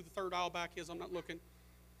don't know who the third aisle back is. I'm not looking.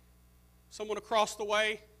 Someone across the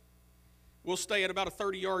way will stay at about a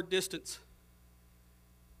 30-yard distance.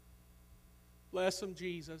 Bless them,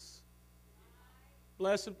 Jesus.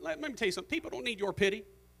 Bless them. Let me tell you something. People don't need your pity.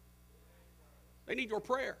 They need your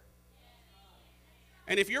prayer.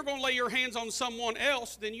 And if you're going to lay your hands on someone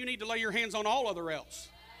else, then you need to lay your hands on all other else.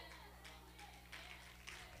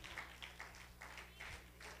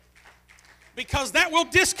 Because that will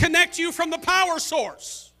disconnect you from the power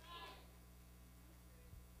source.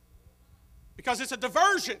 Because it's a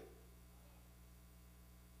diversion.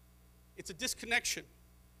 It's a disconnection.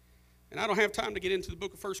 And I don't have time to get into the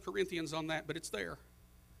book of 1 Corinthians on that, but it's there.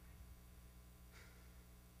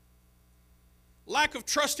 Lack of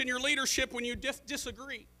trust in your leadership when you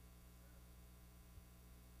disagree.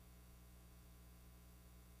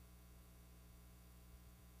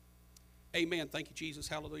 Amen. Thank you, Jesus.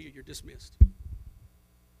 Hallelujah. You're dismissed.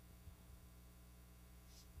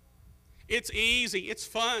 It's easy. It's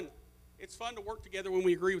fun. It's fun to work together when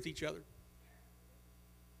we agree with each other.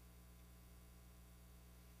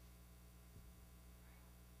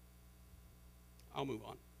 I'll move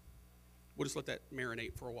on. We'll just let that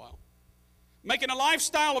marinate for a while. Making a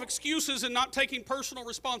lifestyle of excuses and not taking personal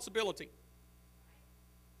responsibility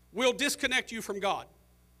will disconnect you from God.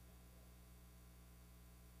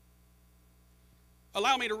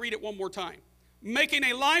 Allow me to read it one more time. Making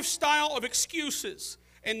a lifestyle of excuses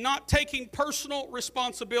and not taking personal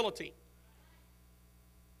responsibility.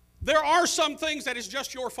 There are some things that is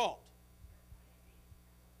just your fault.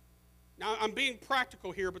 Now, I'm being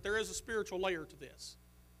practical here, but there is a spiritual layer to this.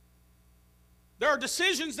 There are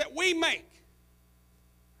decisions that we make.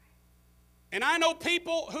 And I know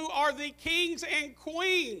people who are the kings and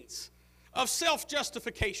queens of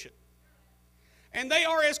self-justification. And they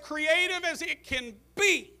are as creative as it can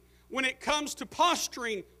be when it comes to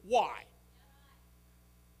posturing why.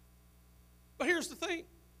 But here's the thing.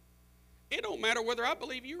 It don't matter whether I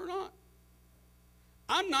believe you or not.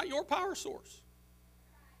 I'm not your power source.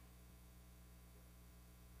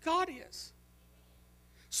 God is.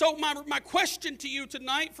 So my question to you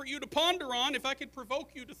tonight for you to ponder on, if I could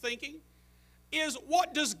provoke you to thinking, is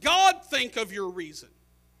what does God think of your reason?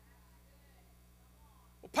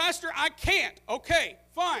 Well, Pastor, I can't. Okay,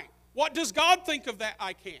 fine. What does God think of that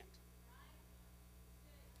I can't?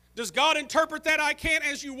 Does God interpret that I can't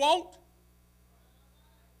as you won't?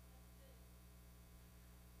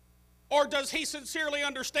 Or does He sincerely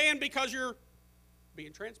understand because you're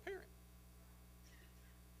being transparent?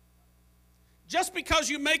 Just because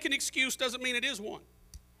you make an excuse doesn't mean it is one.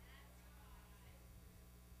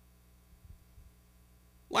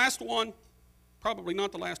 Last one, probably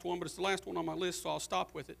not the last one, but it's the last one on my list, so I'll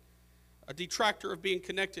stop with it. A detractor of being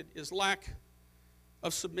connected is lack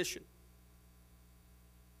of submission.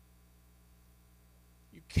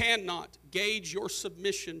 You cannot gauge your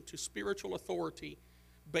submission to spiritual authority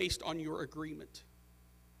based on your agreement.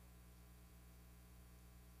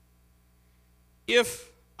 If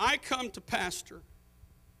I come to Pastor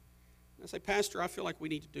and I say, Pastor, I feel like we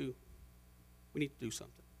need to do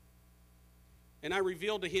something. And I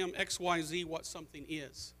reveal to him XYZ what something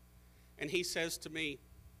is. And he says to me,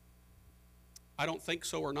 I don't think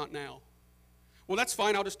so, or not now. Well, that's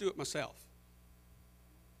fine, I'll just do it myself.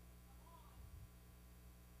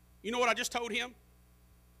 You know what I just told him?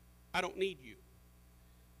 I don't need you.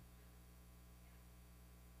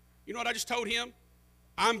 You know what I just told him?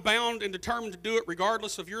 I'm bound and determined to do it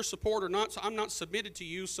regardless of your support or not, so I'm not submitted to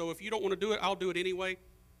you, so if you don't want to do it, I'll do it anyway.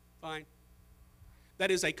 Fine.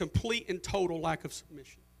 That is a complete and total lack of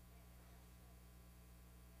submission.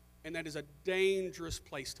 And that is a dangerous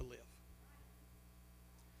place to live.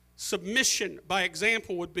 Submission, by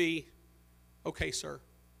example, would be, okay, sir,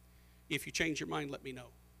 if you change your mind, let me know.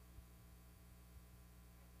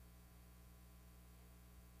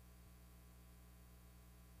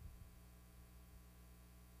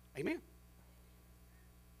 Amen.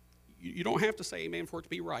 You don't have to say amen for it to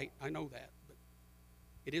be right. I know that, but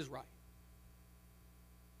it is right.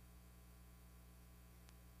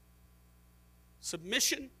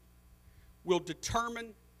 Submission will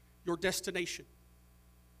determine your destination.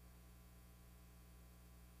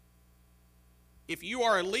 If you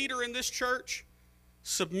are a leader in this church,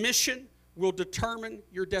 submission will determine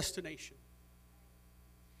your destination.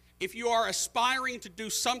 If you are aspiring to do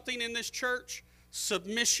something in this church,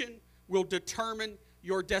 submission will determine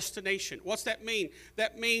your destination. What's that mean?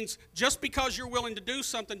 That means just because you're willing to do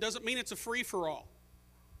something doesn't mean it's a free-for-all.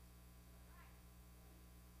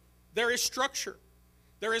 There is structure.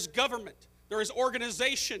 There is government. There is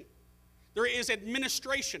organization. There is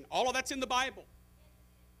administration. All of that's in the Bible.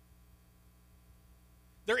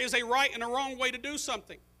 There is a right and a wrong way to do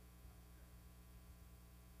something.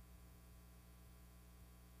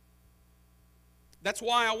 That's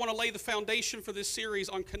why I want to lay the foundation for this series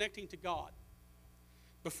on connecting to God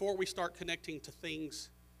before we start connecting to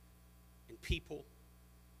things and people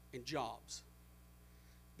and jobs.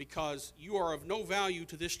 Because you are of no value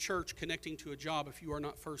to this church connecting to a job if you are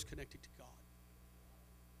not first connected to God.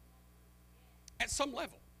 At some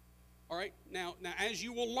level. All right? Now as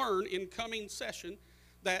you will learn in coming session,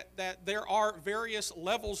 that there are various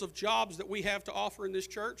levels of jobs that we have to offer in this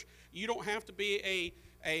church. You don't have to be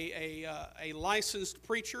a licensed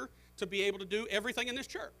preacher to be able to do everything in this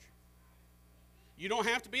church. You don't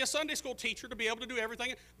have to be a Sunday school teacher to be able to do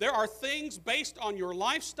everything. There are things based on your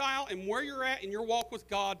lifestyle and where you're at in your walk with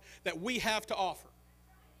God that we have to offer.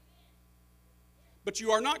 But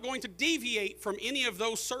you are not going to deviate from any of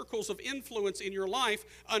those circles of influence in your life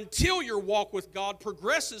until your walk with God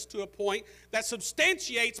progresses to a point that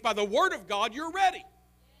substantiates by the Word of God you're ready.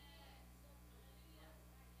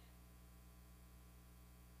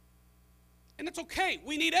 And it's okay.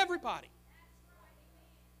 We need everybody.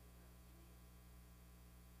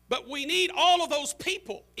 But we need all of those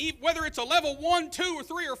people, whether it's a level 1, 2, or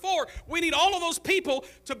 3, or 4, we need all of those people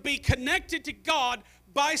to be connected to God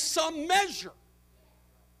by some measure.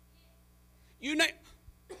 You may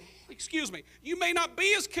not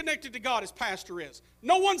be as connected to God as Pastor is.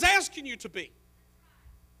 No one's asking you to be.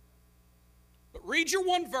 But read your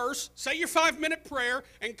one verse, say your 5-minute prayer,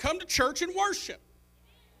 and come to church and worship.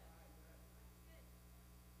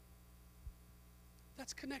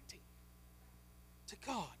 That's connecting to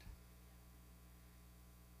God.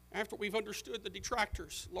 After we've understood the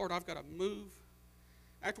detractors, Lord, I've got to move.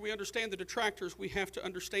 After we understand the detractors, we have to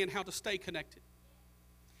understand how to stay connected.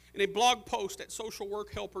 In a blog post at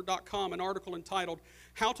socialworkhelper.com, an article entitled,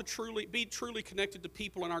 How to Be Truly Connected to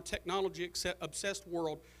People in Our Technology-Obsessed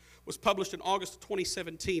World, was published in August of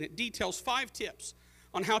 2017. It details 5 tips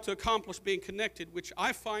on how to accomplish being connected, which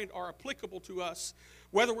I find are applicable to us.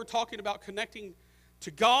 Whether we're talking about connecting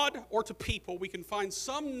to God or to people, we can find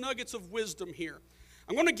some nuggets of wisdom here.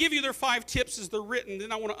 I'm going to give you their 5 tips as they're written,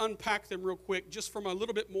 then I want to unpack them real quick just from a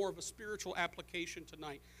little bit more of a spiritual application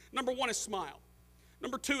tonight. Number 1 is smile.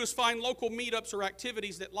 Number 2 is find local meetups or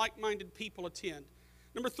activities that like-minded people attend.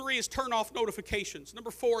 Number 3 is turn off notifications. Number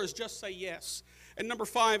 4 is just say yes. And number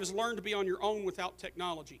 5 is learn to be on your own without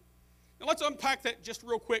technology. Now let's unpack that just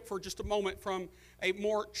real quick for just a moment from a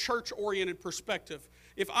more church-oriented perspective.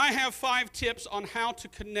 If I have 5 tips on how to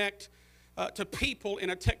connect to people in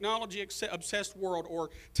a technology-obsessed world, or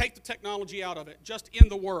take the technology out of it, just in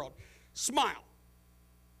the world, smile.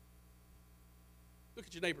 Look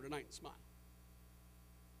at your neighbor tonight and smile.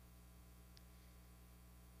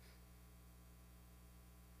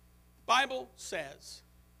 The Bible says,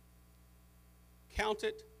 count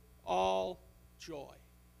it all joy.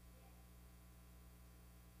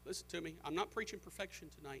 Listen to me. I'm not preaching perfection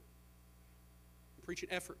tonight. I'm preaching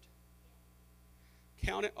effort.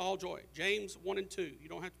 Count it all joy. James 1 and 2. You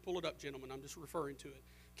don't have to pull it up, gentlemen. I'm just referring to it.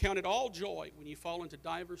 Count it all joy when you fall into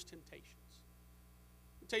diverse temptations.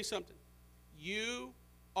 Let me tell you something. You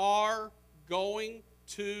are going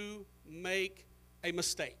to make a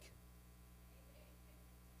mistake.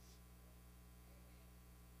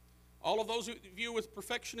 All of those of you with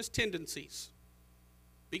perfectionist tendencies,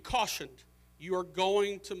 be cautioned. You are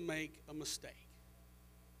going to make a mistake.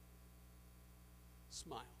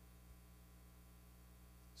 Smile.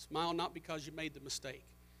 Smile not because you made the mistake,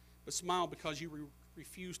 but smile because you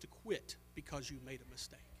refuse to quit because you made a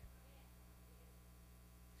mistake.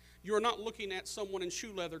 You are not looking at someone in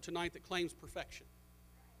shoe leather tonight that claims perfection.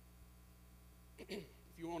 If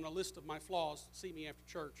you want a list of my flaws, see me after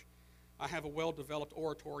church. I have a well-developed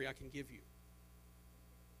oratory I can give you.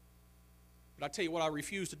 But I tell you what I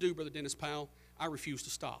refuse to do, Brother Dennis Powell, I refuse to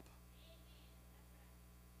stop.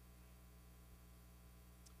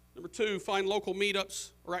 Number 2, find local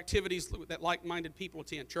meetups or activities that like-minded people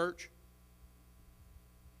attend. Church,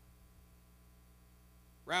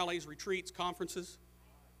 rallies, retreats, conferences.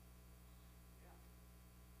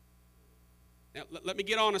 Now, let me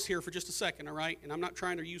get honest here for just a second, all right? And I'm not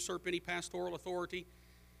trying to usurp any pastoral authority.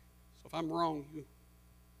 So if I'm wrong, you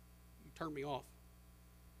turn me off.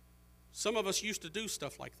 Some of us used to do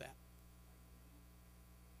stuff like that.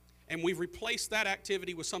 And we've replaced that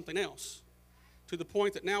activity with something else, to the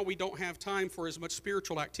point that now we don't have time for as much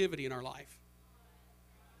spiritual activity in our life.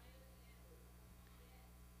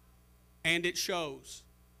 And it shows.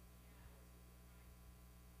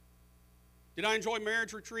 Did I enjoy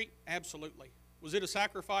marriage retreat? Absolutely. Was it a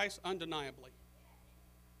sacrifice? Undeniably.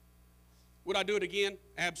 Would I do it again?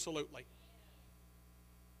 Absolutely.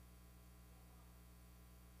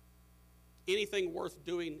 Anything worth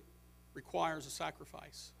doing requires a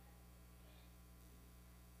sacrifice.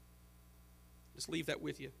 Just leave that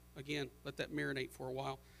with you. Again, let that marinate for a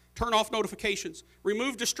while. Turn off notifications.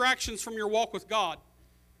 Remove distractions from your walk with God.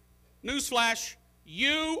 Newsflash,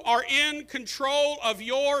 you are in control of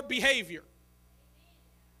your behavior.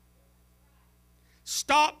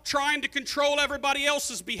 Stop trying to control everybody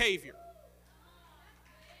else's behavior.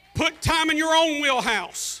 Put time in your own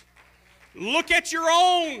wheelhouse. Look at your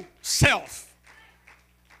own self.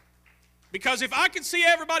 Because if I can see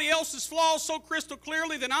everybody else's flaws so crystal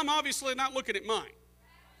clearly, then I'm obviously not looking at mine.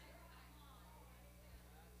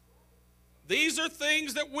 These are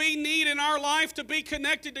things that we need in our life to be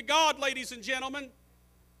connected to God, ladies and gentlemen.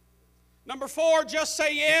 Number 4, just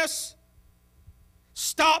say yes.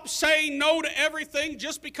 Stop saying no to everything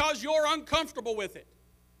just because you're uncomfortable with it.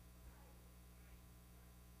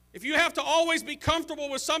 If you have to always be comfortable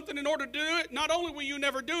with something in order to do it, not only will you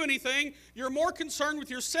never do anything, you're more concerned with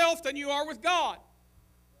yourself than you are with God.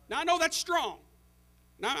 Now, I know that's strong.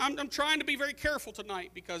 Now, I'm trying to be very careful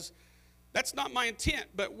tonight because that's not my intent.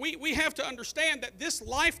 But we have to understand that this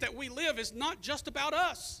life that we live is not just about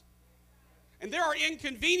us. And there are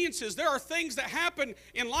inconveniences. There are things that happen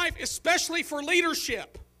in life, especially for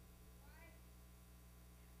leadership.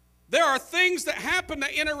 There are things that happen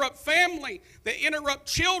that interrupt family, that interrupt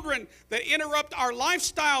children, that interrupt our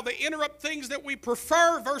lifestyle, that interrupt things that we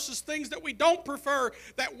prefer versus things that we don't prefer,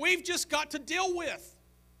 that we've just got to deal with.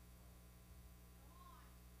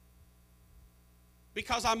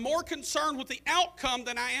 Because I'm more concerned with the outcome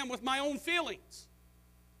than I am with my own feelings.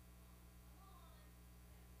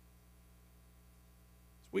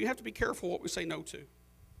 We have to be careful what we say no to.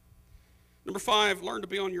 Number 5, learn to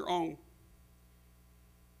be on your own.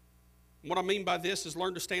 And what I mean by this is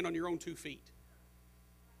learn to stand on your own 2 feet.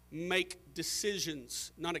 Make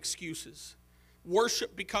decisions, not excuses.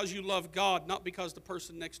 Worship because you love God, not because the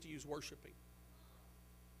person next to you is worshiping.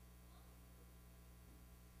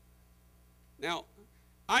 Now,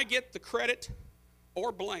 I get the credit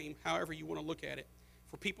or blame, however you want to look at it,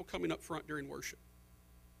 for people coming up front during worship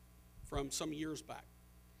from some years back.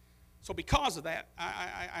 So because of that,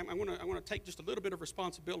 I want to take just a little bit of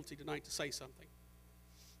responsibility tonight to say something.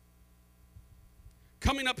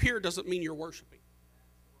 Coming up here doesn't mean you're worshiping.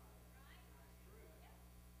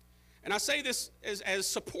 And I say this as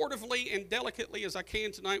supportively and delicately as I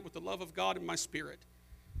can tonight with the love of God in my spirit.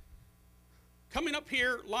 Coming up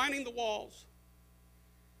here, lining the walls,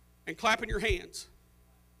 and clapping your hands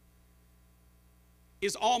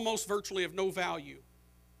is almost virtually of no value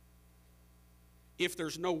if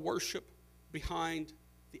there's no worship behind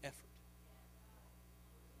the effort.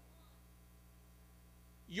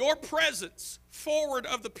 Your presence forward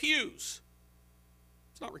of the pews,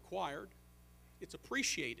 it's not required, it's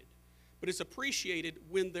appreciated. But it's appreciated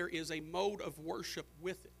when there is a mode of worship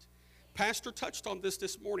with it. Pastor touched on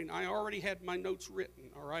this morning. I already had my notes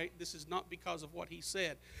written, all right? This is not because of what he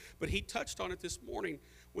said. But he touched on it this morning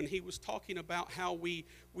when he was talking about how we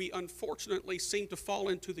unfortunately seem to fall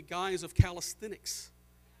into the guise of calisthenics.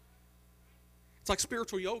 It's like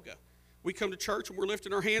spiritual yoga. We come to church and we're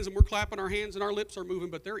lifting our hands and we're clapping our hands and our lips are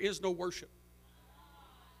moving, but there is no worship.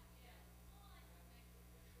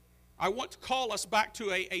 I want to call us back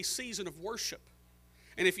to a season of worship.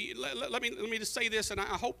 And if you let me just say this, and I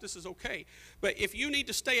hope this is okay. But if you need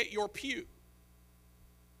to stay at your pew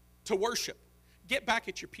to worship, get back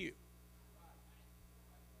at your pew.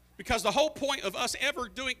 Because the whole point of us ever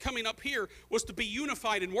coming up here was to be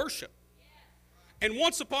unified in worship. And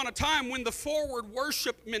once upon a time when the forward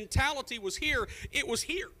worship mentality was here, it was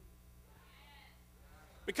here.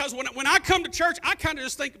 Because when I come to church, I kind of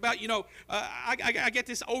just think about, I get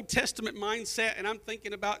this Old Testament mindset, and I'm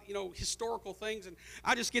thinking about, historical things, and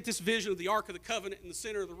I just get this vision of the Ark of the Covenant in the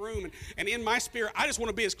center of the room, and in my spirit, I just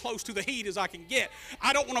want to be as close to the heat as I can get.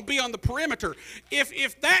 I don't want to be on the perimeter.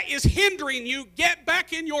 If that is hindering you, get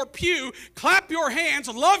back in your pew, clap your hands,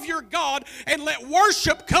 love your God, and let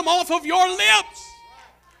worship come off of your lips.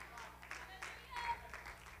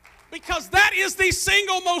 Because that is the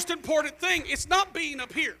single most important thing. It's not being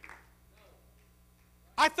up here.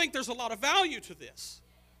 I think there's a lot of value to this.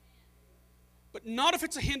 But not if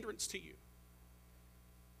it's a hindrance to you.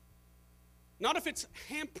 Not if it's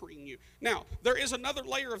hampering you. Now, there is another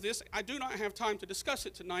layer of this. I do not have time to discuss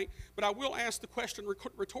it tonight, but I will ask the question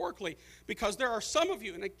rhetorically, because there are some of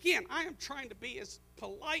you, and again, I am trying to be as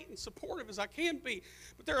polite and supportive as I can be,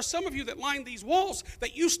 but there are some of you that line these walls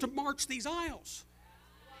that used to march these aisles.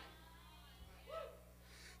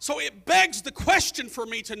 So it begs the question for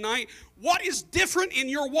me tonight, what is different in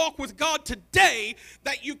your walk with God today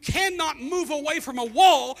that you cannot move away from a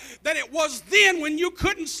wall that it was then when you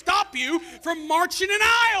couldn't stop you from marching an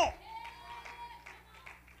aisle?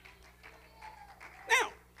 Now,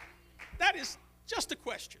 that is just a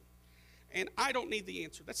question, and I don't need the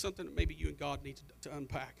answer. That's something that maybe you and God need to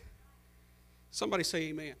unpack. Somebody say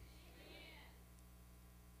amen.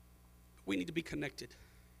 We need to be connected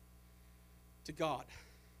to God.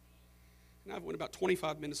 And I've went about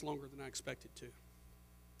 25 minutes longer than I expected to.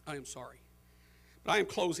 I am sorry. But I am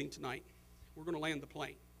closing tonight. We're going to land the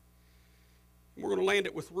plane. And we're going to land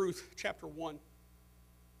it with Ruth chapter 1,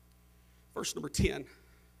 verse number 10.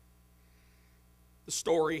 The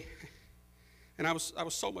story. And I was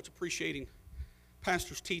so much appreciating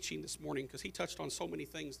Pastor's teaching this morning, because he touched on so many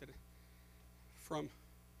things that from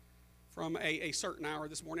a certain hour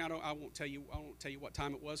this morning. I won't tell you what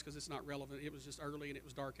time it was, because it's not relevant. It was just early and it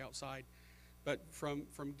was dark outside. But from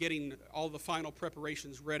getting all the final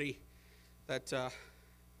preparations ready that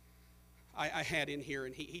I had in here,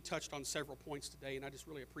 and he touched on several points today, and I just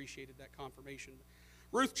really appreciated that confirmation.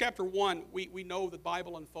 Ruth chapter 1, we know the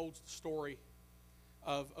Bible unfolds the story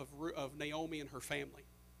of Naomi and her family.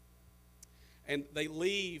 And they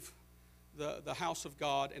leave the house of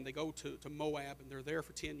God, and they go to Moab, and they're there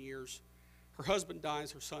for 10 years. Her husband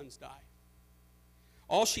dies, her sons die.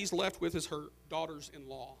 All she's left with is her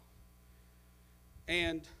daughters-in-law.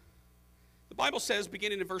 And the Bible says,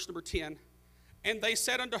 beginning in verse number 10, and they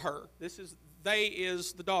said unto her, they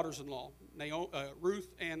is the daughters-in-law,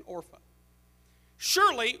 Ruth and Orpah,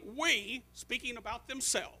 surely we, speaking about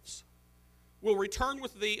themselves, will return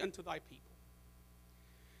with thee unto thy people.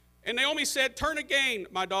 And Naomi said, turn again,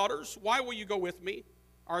 my daughters, why will you go with me?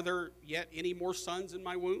 Are there yet any more sons in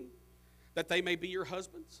my womb, that they may be your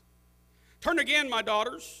husbands? Turn again, my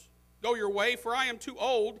daughters, go your way, for I am too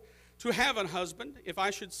old to have an husband. If I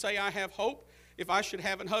should say I have hope, if I should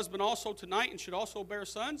have an husband also tonight and should also bear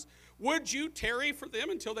sons, would you tarry for them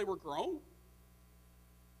until they were grown?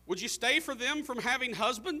 Would you stay for them from having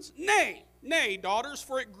husbands? Nay, nay, daughters,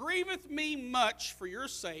 for it grieveth me much for your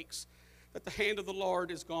sakes that the hand of the Lord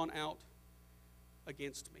is gone out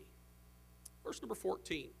against me. Verse number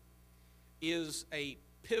 14 is a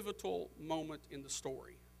pivotal moment in the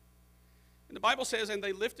story. And the Bible says, and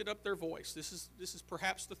they lifted up their voice. This is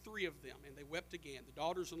perhaps the three of them. And they wept again. The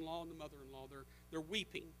daughters-in-law and the mother-in-law, they're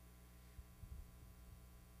weeping.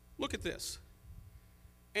 Look at this.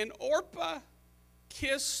 And Orpah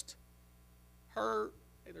kissed her.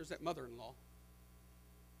 Hey, there's that mother-in-law.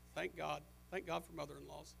 Thank God. Thank God for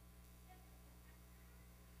mother-in-laws.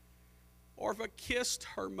 Orpah kissed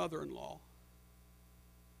her mother-in-law.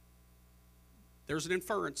 There's an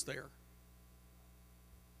inference there.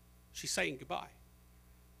 She's saying goodbye.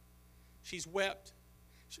 She's wept.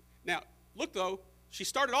 Now, look though, she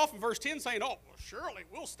started off in verse 10 saying, oh, well, surely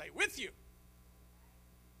we'll stay with you.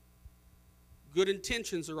 Good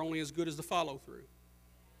intentions are only as good as the follow-through.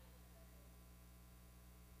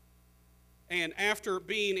 And after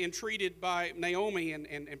being entreated by Naomi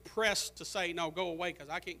and pressed to say, no, go away because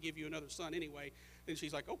I can't give you another son anyway, then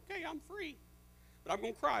she's like, okay, I'm free. But I'm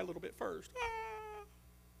going to cry a little bit first.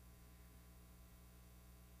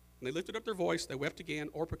 And they lifted up their voice. They wept again.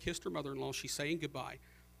 Orpah kissed her mother-in-law. She's saying goodbye.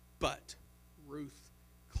 But Ruth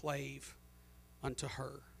clave unto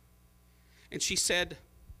her. And she said,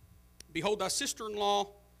 behold, thy sister-in-law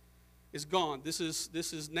is gone. This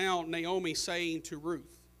is now Naomi saying to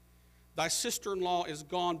Ruth, thy sister-in-law is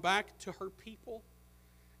gone back to her people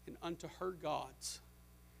and unto her gods.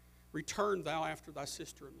 Return thou after thy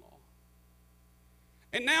sister-in-law.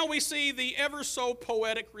 And now we see the ever so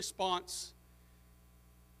poetic response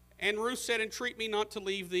And Ruth said, entreat me not to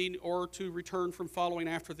leave thee, or to return from following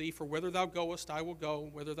after thee. For whither thou goest, I will go,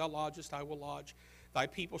 and whither thou lodgest, I will lodge. Thy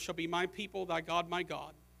people shall be my people, thy God my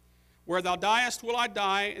God. Where thou diest will I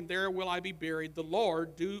die, and there will I be buried. The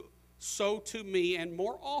Lord do so to me, and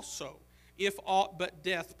more also, if aught but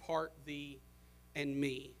death part thee and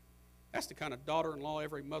me. That's the kind of daughter-in-law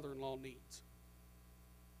every mother-in-law needs.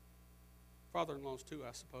 Father-in-laws too,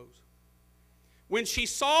 I suppose. When she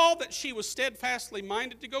saw that she was steadfastly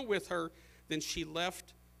minded to go with her, then she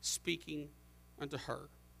left speaking unto her.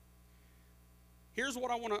 Here's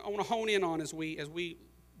what I want to hone in on as we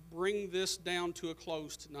bring this down to a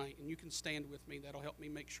close tonight. And you can stand with me. That'll help me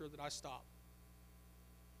make sure that I stop.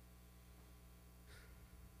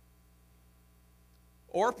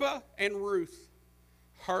 Orpah and Ruth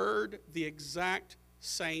heard the exact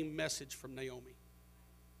same message from Naomi.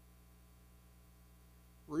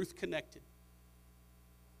 Ruth connected.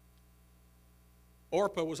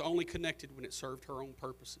 Orpah was only connected when it served her own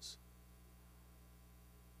purposes.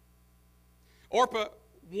 Orpah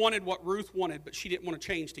wanted what Ruth wanted, but she didn't want to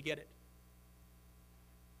change to get it.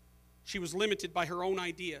 She was limited by her own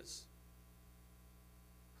ideas,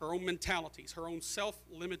 her own mentalities, her own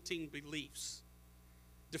self-limiting beliefs,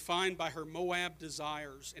 defined by her Moab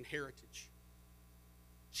desires and heritage.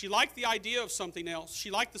 She liked the idea of something else. She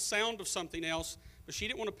liked the sound of something else, but she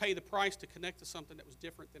didn't want to pay the price to connect to something that was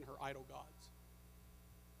different than her idol gods.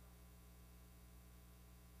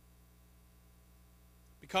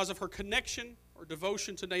 Because of her connection or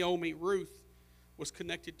devotion to Naomi, Ruth was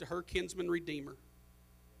connected to her kinsman redeemer,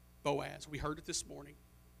 Boaz. We heard it this morning.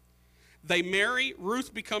 They marry.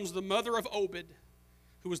 Ruth becomes the mother of Obed,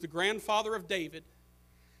 who was the grandfather of David.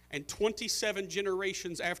 And 27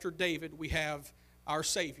 generations after David, we have our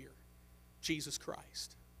Savior, Jesus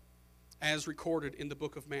Christ, as recorded in the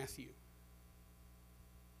book of Matthew.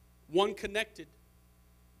 One connected,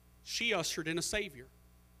 she ushered in a Savior.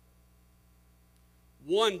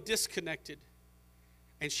 One disconnected,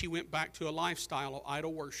 and she went back to a lifestyle of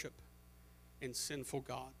idol worship and sinful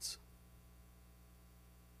gods.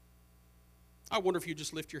 I wonder if you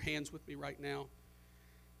just lift your hands with me right now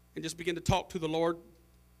and just begin to talk to the Lord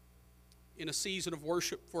in a season of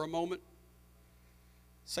worship for a moment.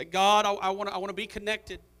 Say, God, I want to be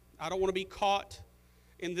connected. I don't want to be caught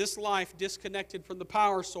in this life disconnected from the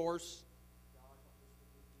power source.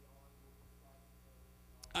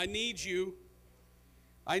 I need you.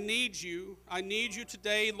 I need you. I need you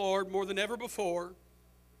today, Lord, more than ever before.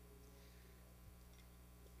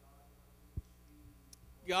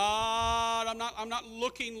 God, I'm not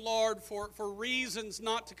looking, Lord, for reasons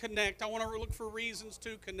not to connect. I want to look for reasons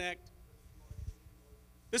to connect.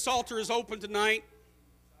 This altar is open tonight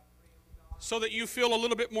so that you feel a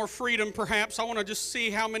little bit more freedom, perhaps. I want to just see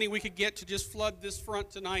how many we could get to just flood this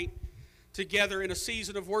front tonight together in a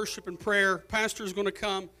season of worship and prayer. Pastor is going to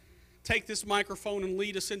come, take this microphone, and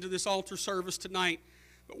lead us into this altar service tonight.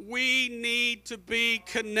 But we need to be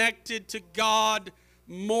connected to God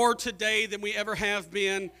more today than we ever have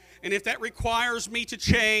been. And if that requires me to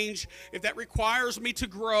change, if that requires me to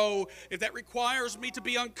grow, if that requires me to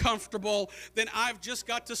be uncomfortable, then I've just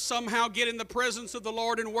got to somehow get in the presence of the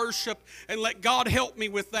Lord and worship and let God help me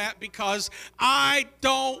with that, because I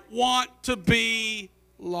don't want to be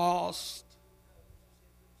lost.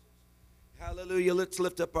 Hallelujah. Let's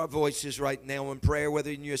lift up our voices right now in prayer,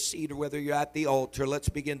 whether in your seat or whether you're at the altar. Let's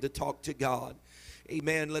begin to talk to God.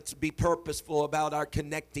 Amen. Let's be purposeful about our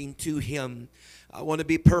connecting to Him. I want to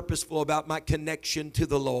be purposeful about my connection to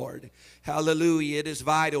the Lord. Hallelujah. It is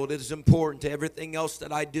vital. It is important to everything else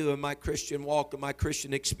that I do in my Christian walk and my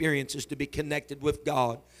Christian experiences to be connected with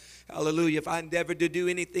God. Hallelujah. If I endeavor to do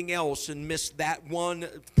anything else and miss that one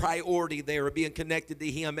priority there of being connected to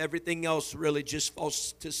Him, everything else really just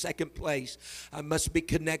falls to second place. I must be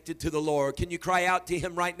connected to the Lord. Can you cry out to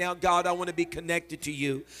Him right now? God, I want to be connected to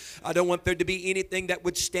you. I don't want there to be anything that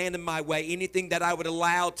would stand in my way, anything that I would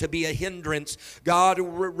allow to be a hindrance. God,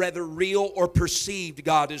 whether real or perceived,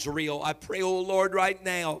 God is real. I pray, oh Lord, right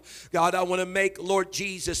now, God, I want to make, Lord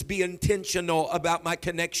Jesus, be intentional about my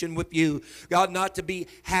connection with you. God, not to be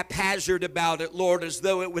haphazard about it, Lord, as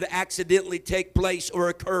though it would accidentally take place or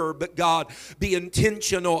occur. But God, be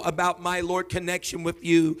intentional about my, Lord, connection with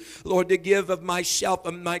you. Lord, to give of myself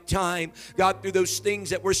and my time, God, through those things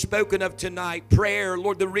that were spoken of tonight, prayer,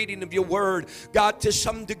 Lord, the reading of your word, God, to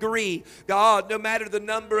some degree, God, no matter the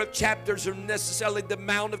number of chapters or necessarily the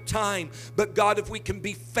amount of time, but God, if we can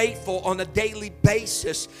be faithful on a daily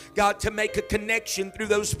basis, God, to make a connection through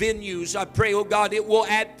those venues, I pray, oh God, it will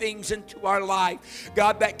add things into our life,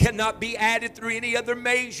 God, that cannot be added through any other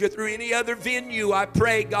measure, through any other venue, I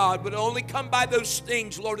pray, God, but only come by those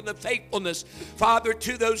things, Lord, in the faithfulness, Father,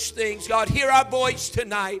 to those things. God, hear our voice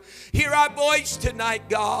tonight. Hear our voice tonight,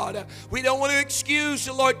 God. We don't want to excuse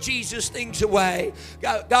the Lord Jesus things away.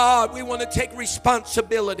 God, we want to take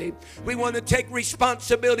responsibility. We want to take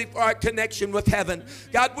responsibility for our connection with heaven.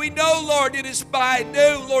 God, we know, Lord, it is by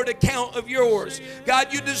no, Lord, account of yours.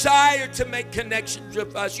 God, you desire to make connections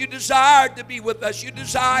with us. You desire to be with us. You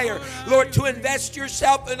desire, Lord, to invest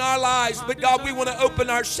yourself in our lives. But God, we want to open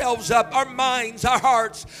ourselves up, our minds, our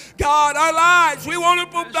hearts, God, our lives. We want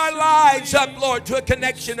to open our lives up, Lord, to a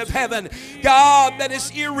connection of heaven. God, that is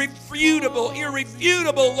irrefutable,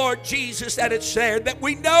 Lord Jesus, that it's there, that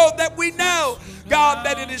we know, God,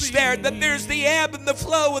 that it is there, that there's the ebb and the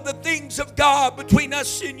flow of the things of God between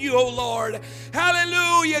us and you, oh Lord.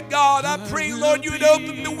 Hallelujah, God. I pray, Lord, you would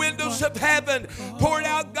open the windows of heaven, pour it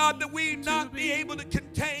out, God, that we not be able to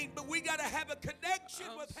contain, but we got to have a connection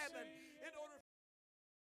with heaven in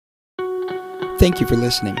order. Thank you for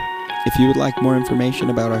listening. If you would like more information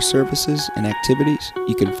about our services and activities,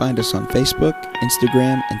 you can find us on Facebook,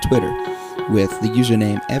 Instagram, and Twitter with the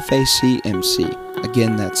username FACMC.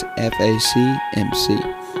 Again, that's FACMC.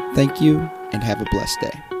 Thank you, and have a blessed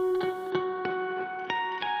day.